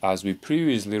beast, as we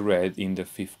previously read in the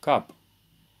 5th cup.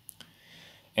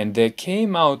 And there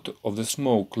came out of the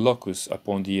smoke locusts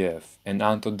upon the earth, and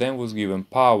unto them was given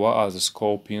power, as the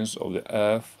scorpions of the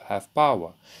earth have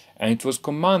power. And it was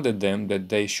commanded them that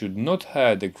they should not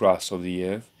hurt the grass of the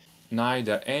earth,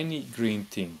 neither any green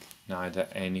thing, neither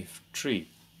any tree.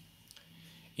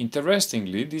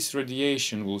 Interestingly, this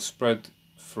radiation will spread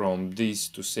from this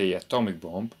to say atomic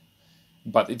bomb,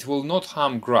 but it will not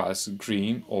harm grass,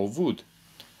 green or wood.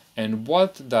 And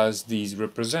what does this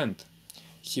represent?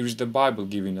 Here is the Bible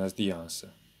giving us the answer.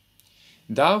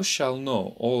 Thou shalt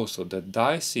know also that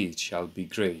thy seed shall be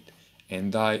great,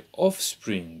 and thy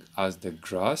offspring as the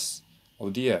grass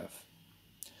of the earth.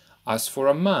 As for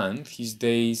a man, his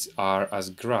days are as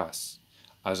grass,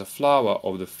 as a flower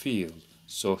of the field,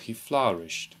 so he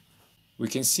flourished. We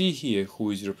can see here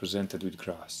who is represented with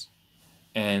grass.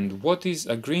 And what is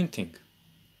a green thing?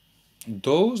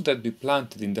 Those that be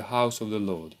planted in the house of the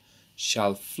Lord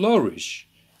shall flourish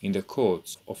in the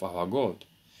courts of our God.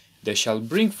 They shall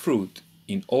bring fruit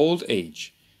in old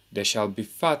age, they shall be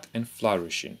fat and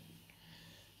flourishing.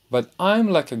 But I am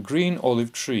like a green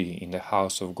olive tree in the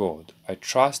house of God. I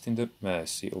trust in the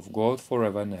mercy of God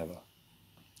forever and ever.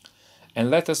 And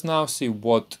let us now see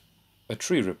what a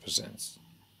tree represents.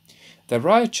 The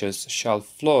righteous shall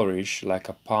flourish like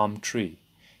a palm tree.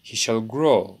 He shall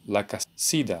grow like a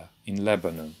cedar in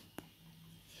Lebanon.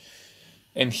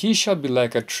 And he shall be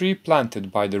like a tree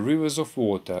planted by the rivers of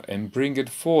water, and bringeth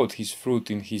forth his fruit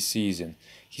in his season.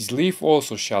 His leaf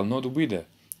also shall not wither,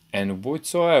 and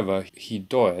whatsoever he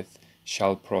doeth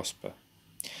shall prosper.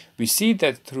 We see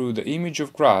that through the image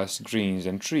of grass, greens,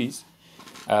 and trees,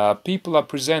 people are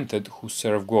presented who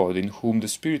serve God, in whom the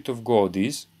Spirit of God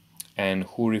is, and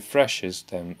who refreshes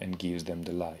them and gives them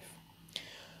the life.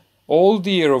 All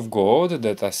the year of God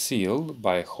that are sealed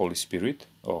by Holy Spirit,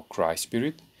 or Christ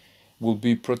Spirit, will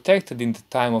be protected in the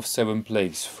time of 7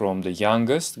 plagues, from the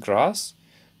youngest grass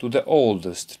to the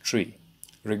oldest tree,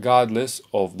 regardless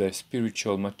of their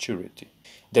spiritual maturity.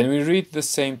 Then we read the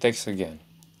same text again.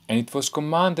 And it was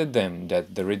commanded them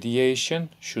that the radiation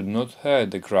should not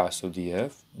hurt the grass of the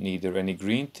earth, neither any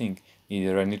green thing,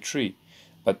 neither any tree,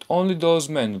 but only those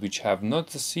men which have not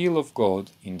the seal of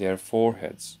God in their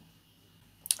foreheads.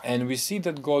 And we see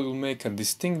that God will make a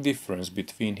distinct difference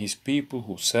between his people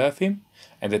who serve him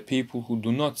and the people who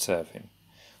do not serve him,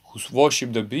 who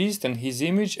worship the beast and his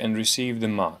image and receive the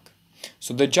mark.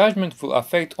 So the judgment will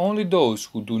affect only those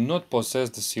who do not possess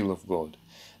the seal of God.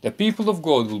 The people of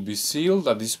God will be sealed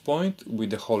at this point with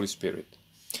the Holy Spirit.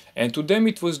 And to them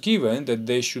it was given that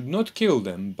they should not kill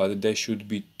them, but that they should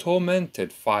be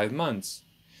tormented 5 months.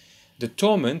 The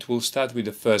torment will start with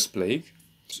the first plague,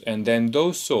 and then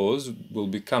those sores will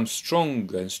become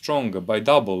stronger and stronger by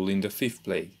double in the 5th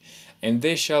plague, and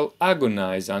they shall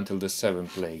agonize until the 7th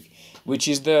plague, which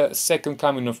is the second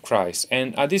coming of Christ.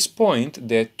 And at this point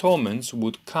their torments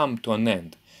would come to an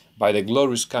end by the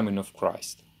glorious coming of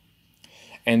Christ.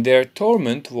 And their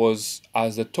torment was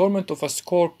as the torment of a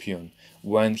scorpion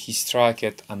when he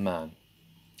striketh a man.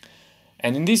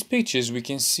 And in these pictures we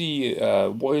can see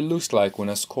what it looks like when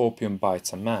a scorpion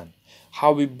bites a man,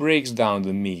 how it breaks down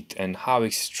the meat, and how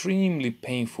extremely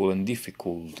painful and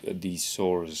difficult these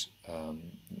sores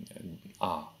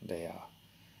are.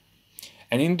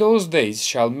 And in those days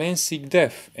shall men seek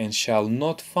death, and shall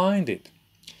not find it.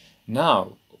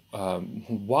 Now,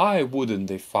 why wouldn't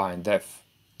they find death?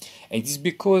 It is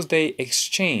because they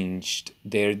exchanged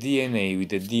their DNA with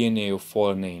the DNA of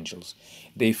fallen angels.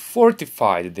 They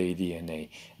fortified their DNA.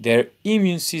 Their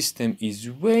immune system is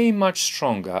way much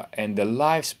stronger, and the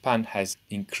lifespan has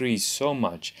increased so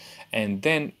much. And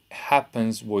then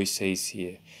happens what it says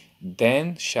here.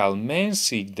 Then shall men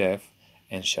seek death,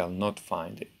 and shall not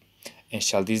find it, and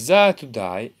shall desire to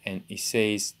die, and it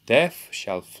says, death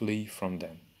shall flee from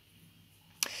them.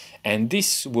 And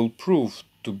this will prove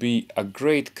to be a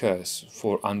great curse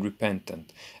for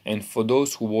unrepentant, and for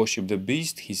those who worship the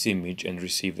beast, his image, and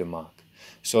receive the mark.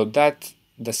 So that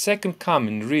the second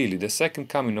coming, really, the second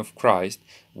coming of Christ,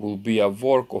 will be a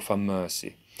work of a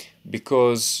mercy,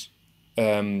 because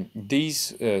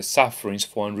these sufferings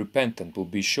for unrepentant will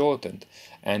be shortened,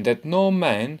 and that no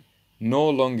man no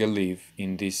longer live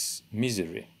in this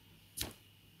misery.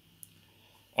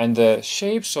 And the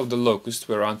shapes of the locusts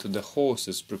were unto the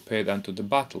horses prepared unto the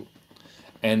battle,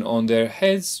 and on their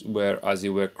heads were as it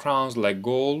were crowns like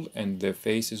gold, and their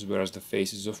faces were as the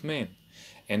faces of men.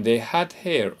 and they had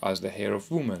hair as the hair of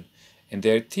women, and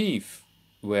their teeth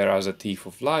were as the teeth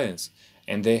of lions,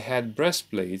 and they had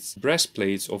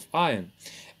breastplates of iron,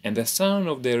 and the sound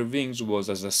of their wings was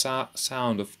as the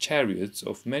sound of chariots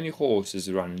of many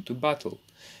horses running to battle.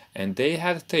 And they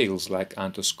had tails like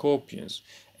unto scorpions,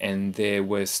 and there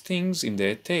were stings in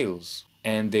their tails,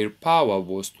 and their power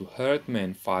was to hurt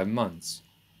men 5 months.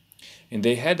 And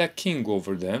they had a king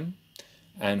over them,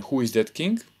 and who is that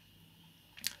king?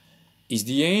 Is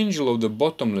the angel of the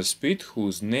bottomless pit,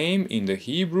 whose name in the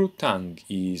Hebrew tongue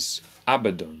is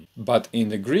Abaddon, but in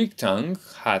the Greek tongue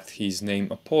hath his name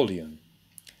Apollyon.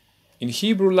 In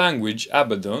Hebrew language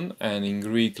Abaddon, and in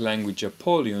Greek language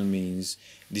Apollyon, means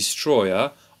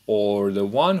destroyer, or the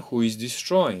one who is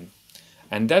destroying.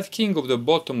 And that king of the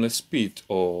bottomless pit,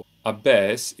 or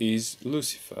abyss, is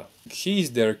Lucifer. He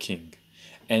is their king,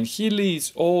 and he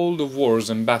leads all the wars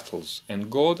and battles,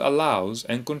 and God allows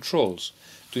and controls,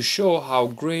 to show how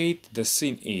great the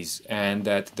sin is, and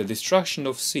that the destruction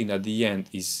of sin at the end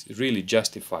is really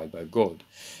justified by God,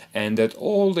 and that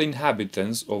all the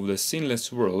inhabitants of the sinless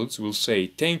worlds will say,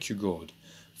 "Thank you, God,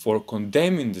 for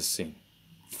condemning the sin,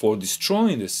 for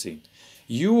destroying the sin.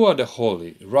 You are the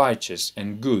holy, righteous,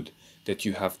 and good that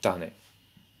you have done it."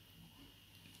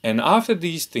 And after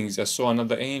these things I saw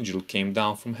another angel came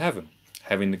down from heaven,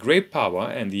 having great power,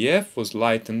 and the earth was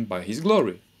lightened by his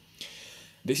glory.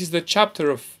 This is the chapter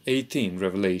of 18,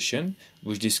 Revelation,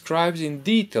 which describes in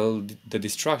detail the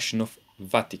destruction of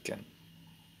Vatican.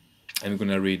 I'm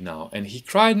going to read now. "And he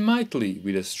cried mightily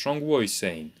with a strong voice,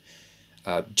 saying,"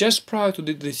 just prior to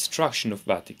the destruction of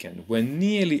Vatican, when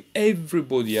nearly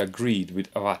everybody agreed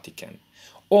with Vatican,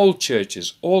 all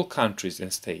churches, all countries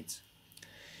and states.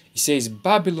 He says,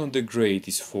 "Babylon the Great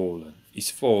is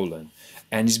fallen,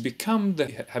 and is become the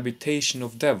habitation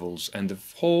of devils, and the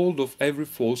hold of every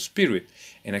false spirit,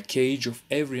 and a cage of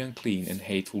every unclean and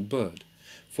hateful bird.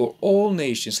 For all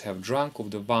nations have drunk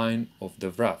of the wine of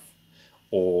the wrath,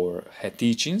 or her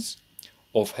teachings,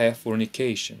 of her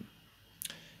fornication."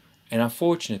 And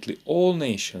unfortunately, all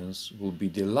nations will be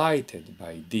delighted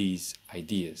by these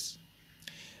ideas.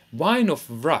 Wine of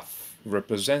wrath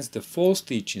represents the false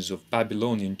teachings of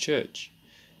Babylonian church.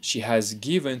 She has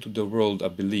given to the world a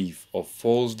belief of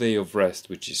false day of rest,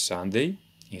 which is Sunday,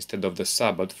 instead of the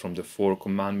Sabbath from the 4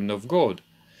 commandments of God,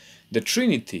 the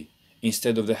Trinity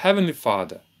instead of the Heavenly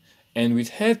Father, and with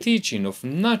her teaching of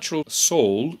natural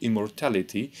soul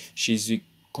immortality, she is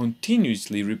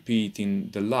continuously repeating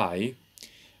the lie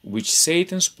which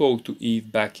Satan spoke to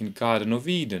Eve back in Garden of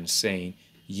Eden, saying,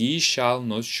 "Ye shall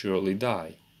not surely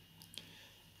die."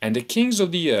 And the kings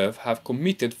of the earth have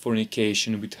committed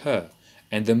fornication with her,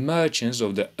 and the merchants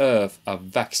of the earth are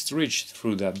waxed rich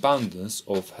through the abundance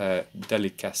of her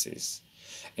delicacies.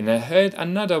 And I heard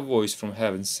another voice from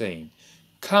heaven saying,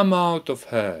 "Come out of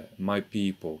her, my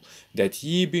people, that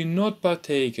ye be not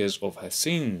partakers of her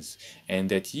sins, and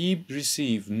that ye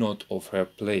receive not of her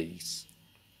plagues."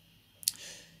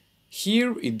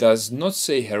 Here it does not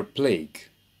say her plague,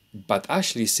 but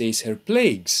actually says her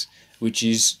plagues, which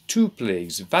is 2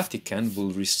 plagues Vatican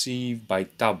will receive by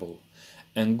double.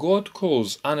 And God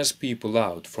calls honest people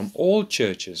out from all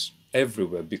churches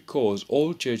everywhere, because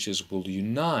all churches will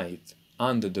unite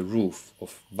under the roof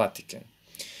of Vatican.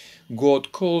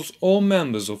 God calls all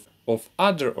members of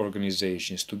other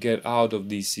organizations to get out of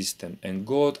this system, and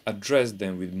God addressed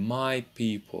them with "my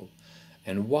people."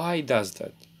 And why does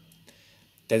that?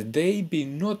 That they be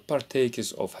not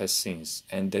partakers of her sins,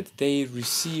 and that they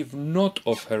receive not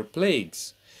of her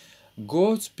plagues.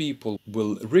 God's people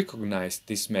will recognize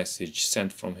this message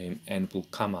sent from him and will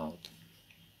come out.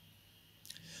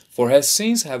 For her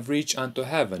sins have reached unto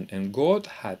heaven, and God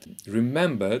hath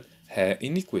remembered her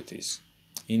iniquities.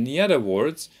 In other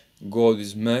words, God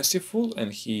is merciful,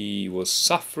 and he was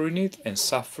suffering it and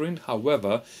suffering.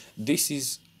 However, this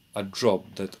is a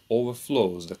drop that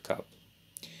overflows the cup.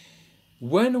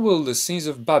 When will the sins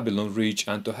of Babylon reach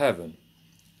unto heaven?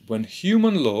 When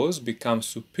human laws become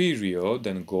superior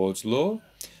than God's law,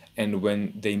 and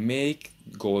when they make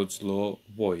God's law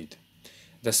void.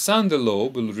 The Sunday law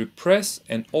will repress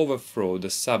and overthrow the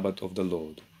Sabbath of the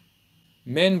Lord.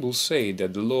 Men will say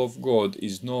that the law of God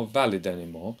is not valid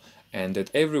anymore, and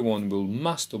that everyone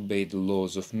must obey the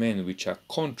laws of men which are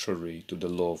contrary to the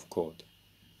law of God.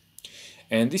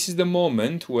 And this is the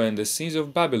moment when the sins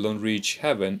of Babylon reach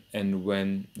heaven, and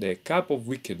when the cup of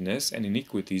wickedness and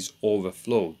iniquities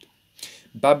overflowed.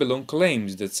 Babylon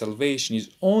claims that salvation is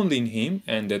only in him,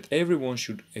 and that everyone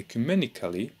should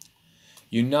ecumenically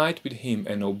unite with him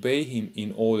and obey him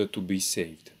in order to be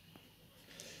saved.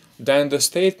 Then the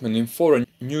statement in foreign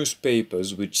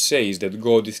newspapers which says that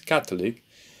God is Catholic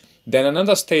Then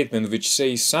another statement which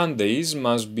says Sundays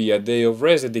must be a day of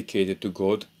rest dedicated to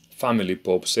God, family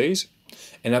Pope says,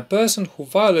 and a person who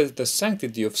violates the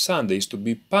sanctity of Sundays to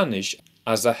be punished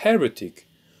as a heretic.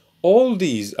 All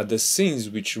these are the sins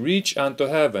which reach unto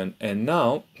heaven, and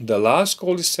now the last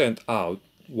call is sent out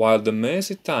while the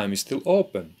mercy time is still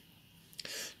open,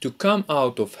 to come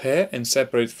out of here and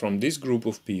separate from this group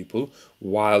of people,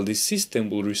 while this system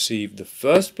will receive the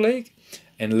first plague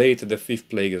and later the fifth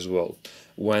plague as well,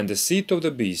 when the seat of the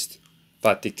beast,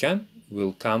 Vatican,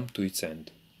 will come to its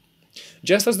end.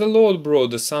 Just as the Lord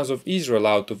brought the sons of Israel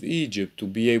out of Egypt to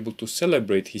be able to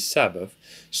celebrate his Sabbath,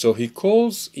 so he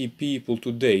calls his people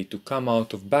today to come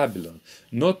out of Babylon,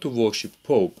 not to worship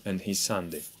Pope and his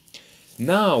Sunday.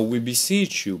 Now we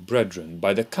beseech you, brethren,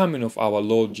 by the coming of our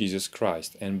Lord Jesus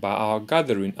Christ, and by our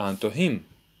gathering unto him,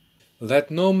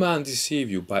 let no man deceive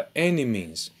you by any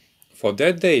means, for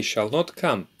that day shall not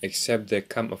come, except there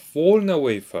come a falling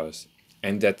away first,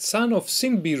 and that son of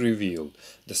sin be revealed,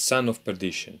 the son of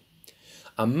perdition,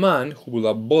 a man who will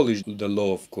abolish the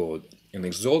law of God, and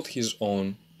exalt his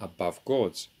own above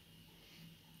God's,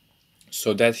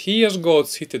 so that he as God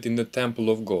sitteth in the temple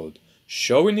of God,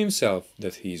 showing himself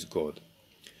that he is God.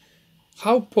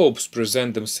 How popes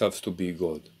present themselves to be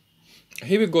God?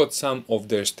 Here we got some of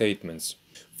their statements.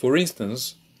 For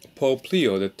instance, Pope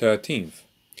Leo XIII.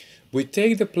 We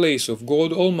take the place of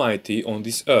God Almighty on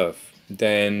this earth.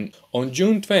 Then, on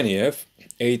June 20th,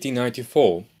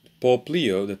 1894, Pope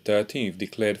Leo XIII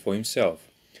declared for himself,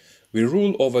 we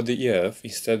rule over the earth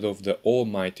instead of the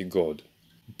Almighty God.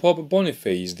 Pope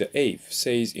Boniface VIII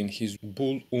says in his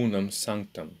Bull Unam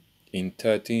Sanctam in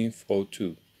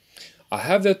 1302, I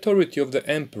have the authority of the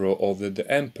Emperor over the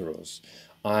emperors.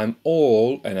 I am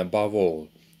all and above all.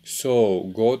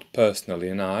 So God personally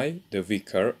and I, the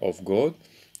Vicar of God,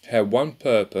 have one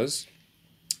purpose,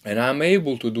 and I am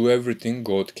able to do everything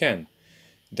God can.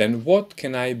 Then what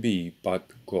can I be but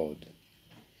God?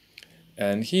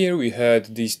 And here we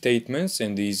heard these statements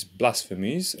and these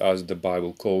blasphemies, as the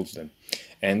Bible calls them.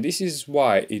 And this is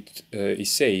why it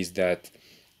says that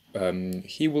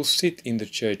he will sit in the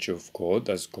church of God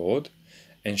as God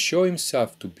and show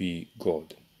himself to be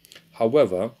God.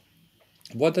 However,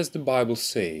 what does the Bible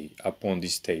say upon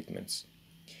these statements?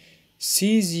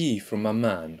 Cease ye from a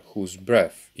man whose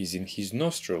breath is in his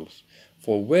nostrils,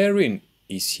 for wherein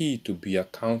is he to be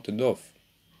accounted of?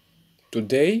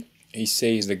 Today he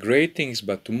says the great things,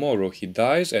 but tomorrow he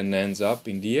dies and ends up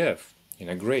in the earth, in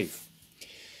a grave.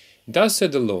 Thus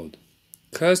said the Lord,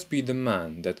 cursed be the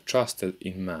man that trusted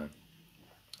in man,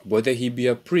 whether he be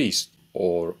a priest,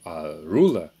 or a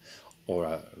ruler, or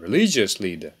a religious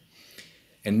leader,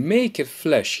 and maketh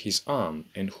flesh his arm,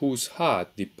 and whose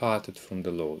heart departed from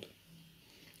the Lord.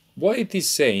 What it is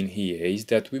saying here is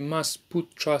that we must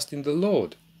put trust in the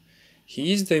Lord.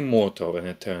 He is the immortal and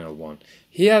eternal one.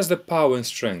 He has the power and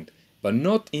strength, but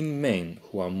not in men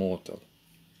who are mortal.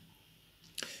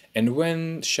 And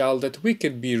when shall that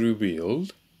wicked be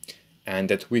revealed? And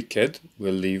that wicked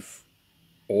will live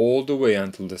all the way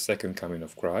until the second coming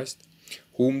of Christ,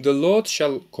 whom the Lord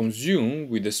shall consume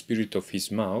with the spirit of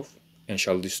his mouth, and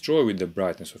shall destroy with the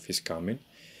brightness of his coming,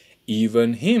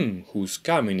 even him whose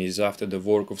coming is after the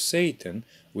work of Satan,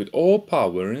 with all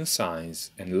power and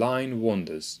signs and lying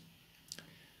wonders.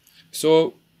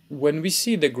 So, when we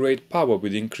see the great power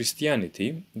within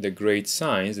Christianity, the great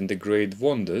signs and the great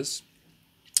wonders,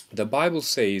 the Bible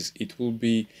says it will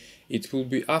be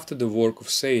after the work of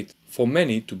Satan for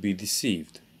many to be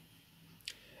deceived.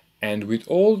 And with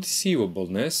all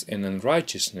deceivableness and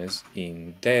unrighteousness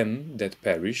in them that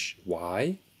perish.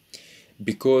 Why?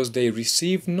 Because they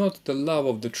receive not the love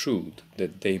of the truth,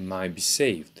 that they might be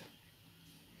saved.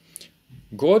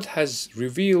 God has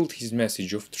revealed his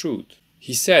message of truth.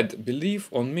 He said, believe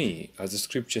on me, as the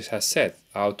scripture has said,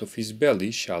 out of his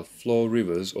belly shall flow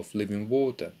rivers of living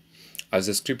water, as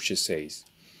the scripture says.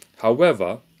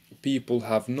 However, people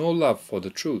have no love for the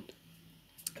truth.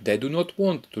 They do not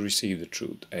want to receive the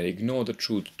truth and ignore the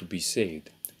truth to be saved.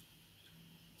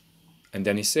 And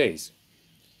then he says,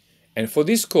 and for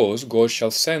this cause God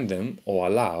shall send them, or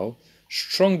allow,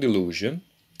 strong delusion.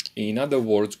 In other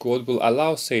words, God will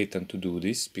allow Satan to do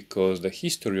this because the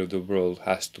history of the world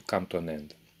has to come to an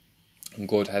end.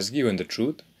 God has given the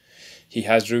truth, he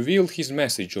has revealed his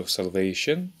message of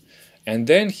salvation, and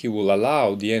then he will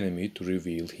allow the enemy to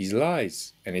reveal his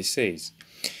lies. And he says,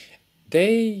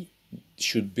 they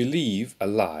should believe a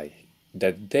lie,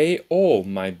 that they all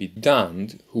might be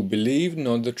damned who believed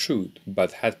not the truth,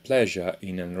 but had pleasure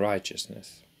in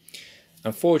unrighteousness.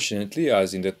 Unfortunately,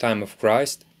 as in the time of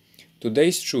Christ,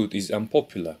 today's truth is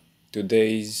unpopular.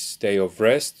 Today's day of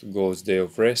rest, God's day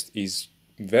of rest, is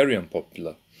very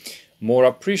unpopular. More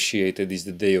appreciated is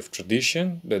the day of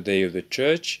tradition, the day of the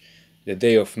church, the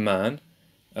day of man,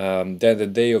 than the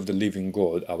day of the living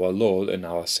God, our Lord and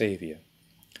our Saviour.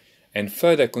 And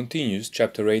further continues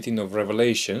chapter 18 of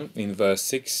Revelation in verse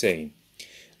 6, saying,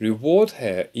 Reward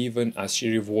her even as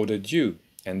she rewarded you,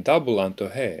 and double unto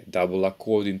her, double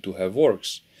according to her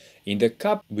works. In the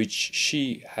cup which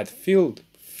she had filled,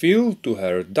 fill to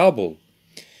her double.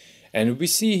 And we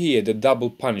see here the double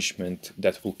punishment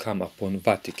that will come upon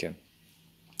Vatican.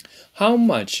 How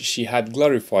much she had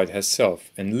glorified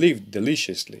herself and lived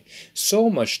deliciously, so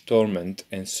much torment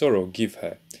and sorrow give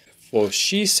her. For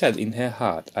she said in her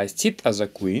heart, I sit as a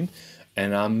queen,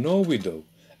 and am no widow,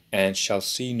 and shall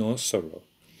see no sorrow.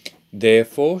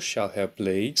 Therefore shall her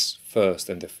plagues, first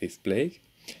and the fifth plague,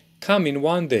 come in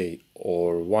one day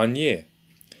or 1 year,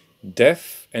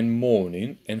 death and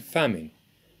mourning and famine,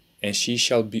 and she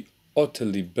shall be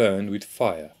utterly burned with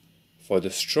fire. For the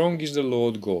strong is the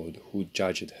Lord God who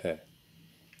judged her.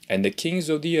 And the kings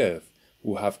of the earth,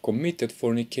 who have committed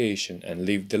fornication and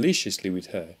lived deliciously with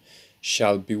her,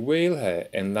 shall bewail her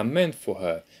and lament for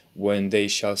her when they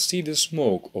shall see the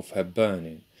smoke of her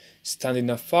burning, standing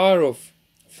afar off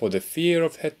for the fear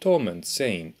of her torment,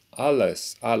 saying,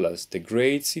 Alas, alas, the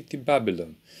great city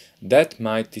Babylon, that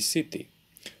mighty city!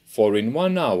 For in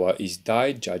 1 hour is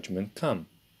thy judgment come.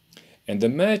 And the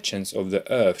merchants of the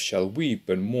earth shall weep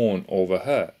and mourn over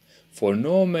her, for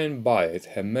no man buyeth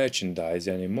her merchandise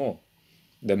any more,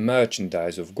 the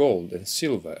merchandise of gold and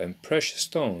silver and precious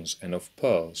stones and of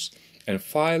pearls, and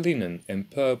fine linen and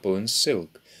purple and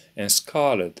silk, and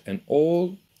scarlet and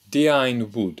all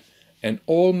dyed wood, and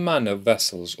all manner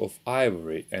vessels of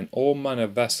ivory, and all manner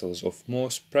vessels of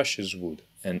most precious wood,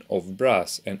 and of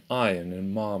brass and iron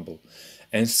and marble,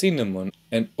 and cinnamon,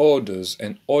 and odors,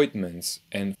 and ointments,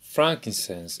 and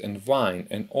frankincense, and wine,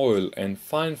 and oil, and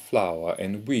fine flour,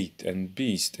 and wheat, and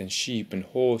beasts, and sheep, and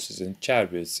horses, and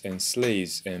chariots, and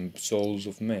slaves, and souls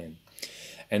of men.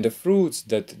 And the fruits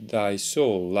that thy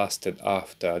soul lusted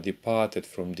after are departed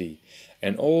from thee,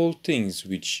 and all things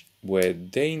which were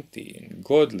dainty and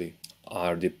godly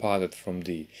are departed from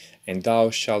thee, and thou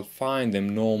shalt find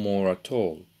them no more at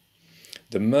all.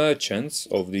 The merchants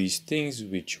of these things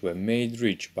which were made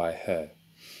rich by her.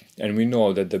 And we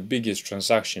know that the biggest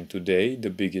transaction today, the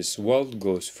biggest wealth,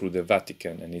 goes through the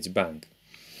Vatican and its bank.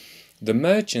 The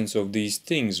merchants of these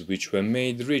things which were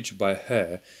made rich by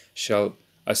her shall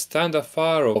stand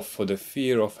afar off for the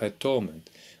fear of her torment,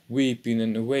 weeping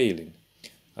and wailing,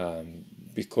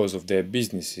 because of their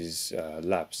businesses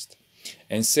lapsed,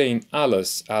 and saying,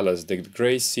 Alas, alas, the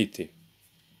great city,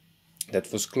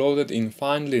 that was clothed in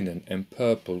fine linen and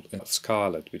purple and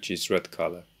scarlet, which is red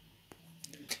color,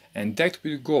 and decked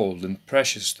with gold and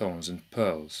precious stones and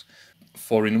pearls.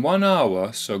 For in 1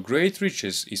 hour so great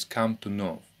riches is come to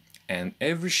know, and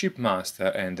every shipmaster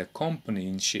and the company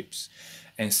in ships,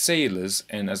 and sailors,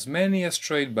 and as many as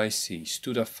trade by sea,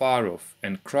 stood afar off,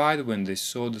 and cried when they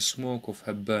saw the smoke of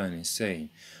her burning, saying,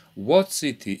 What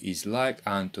city is like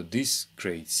unto this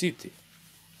great city?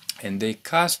 And they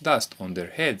cast dust on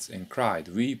their heads, and cried,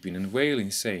 weeping and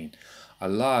wailing, saying,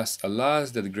 Alas,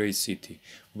 alas, that great city,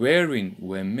 wherein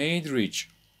were made rich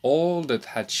all that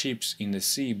had ships in the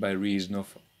sea by reason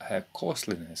of her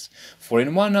costliness. For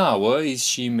in 1 hour is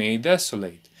she made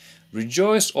desolate.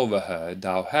 Rejoice over her,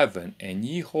 thou heaven, and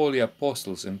ye holy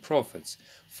apostles and prophets,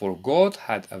 for God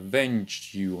hath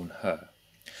avenged you on her.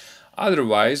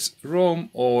 Otherwise, Rome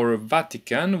or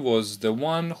Vatican was the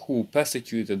one who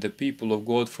persecuted the people of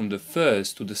God from the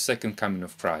first to the second coming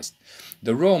of Christ.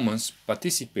 The Romans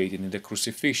participated in the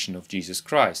crucifixion of Jesus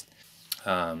Christ.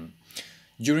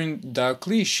 During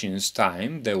Diocletian's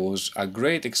time, there was a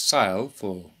great exile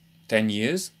for 10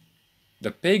 years.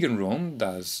 The pagan Rome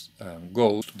does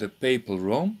go to the papal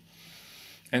Rome,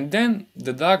 and then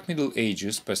the Dark Middle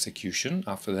Ages persecution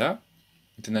after that,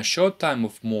 then a short time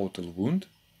of mortal wound,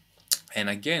 and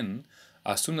again,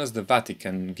 as soon as the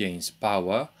Vatican gains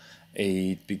power,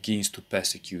 it begins to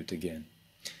persecute again.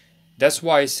 That's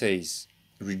why it says,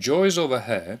 Rejoice over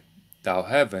her, thou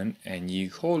heaven, and ye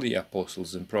holy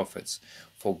apostles and prophets,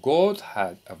 for God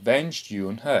hath avenged you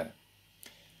on her.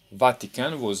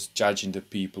 Vatican was judging the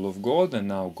people of God, and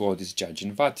now God is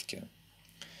judging Vatican.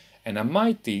 And a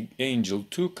mighty angel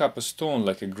took up a stone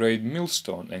like a great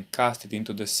millstone, and cast it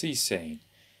into the sea, saying,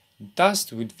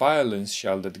 Thus with violence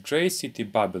shall that great city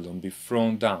Babylon be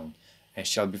thrown down, and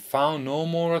shall be found no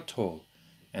more at all.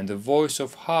 And the voice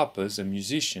of harpers and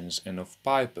musicians, and of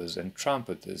pipers and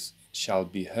trumpeters, shall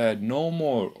be heard no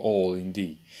more all in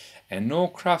thee. And no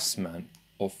craftsman,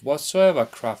 of whatsoever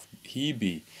craft he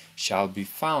be, shall be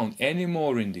found any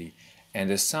more in thee. and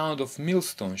the sound of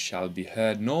millstones shall be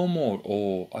heard no more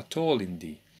or at all in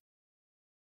thee.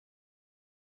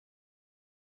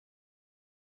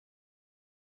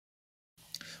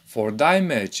 For thy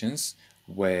merchants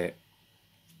were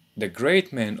the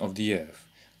great men of the earth,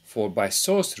 for by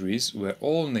sorceries were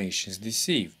all nations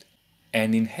deceived.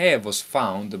 And in her was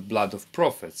found the blood of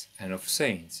prophets and of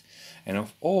saints, and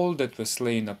of all that were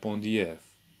slain upon the earth.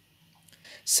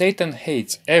 Satan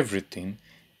hates everything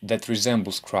that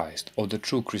resembles Christ or the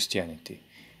true Christianity.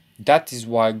 That is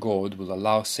why God will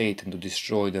allow Satan to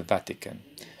destroy the Vatican,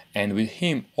 and with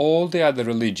him all the other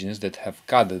religions that have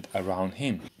gathered around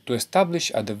him, to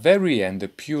establish at the very end the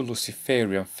pure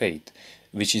Luciferian faith,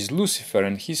 which is Lucifer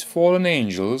and his fallen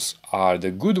angels are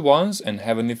the good ones, and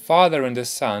Heavenly Father and the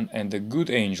Son and the good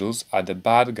angels are the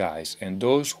bad guys and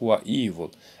those who are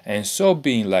evil, and so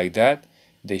being like that,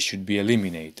 they should be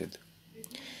eliminated.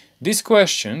 This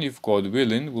question, if God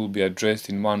willing, will be addressed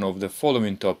in one of the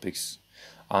following topics.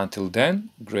 Until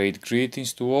then, great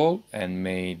greetings to all, and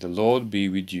may the Lord be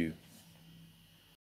with you.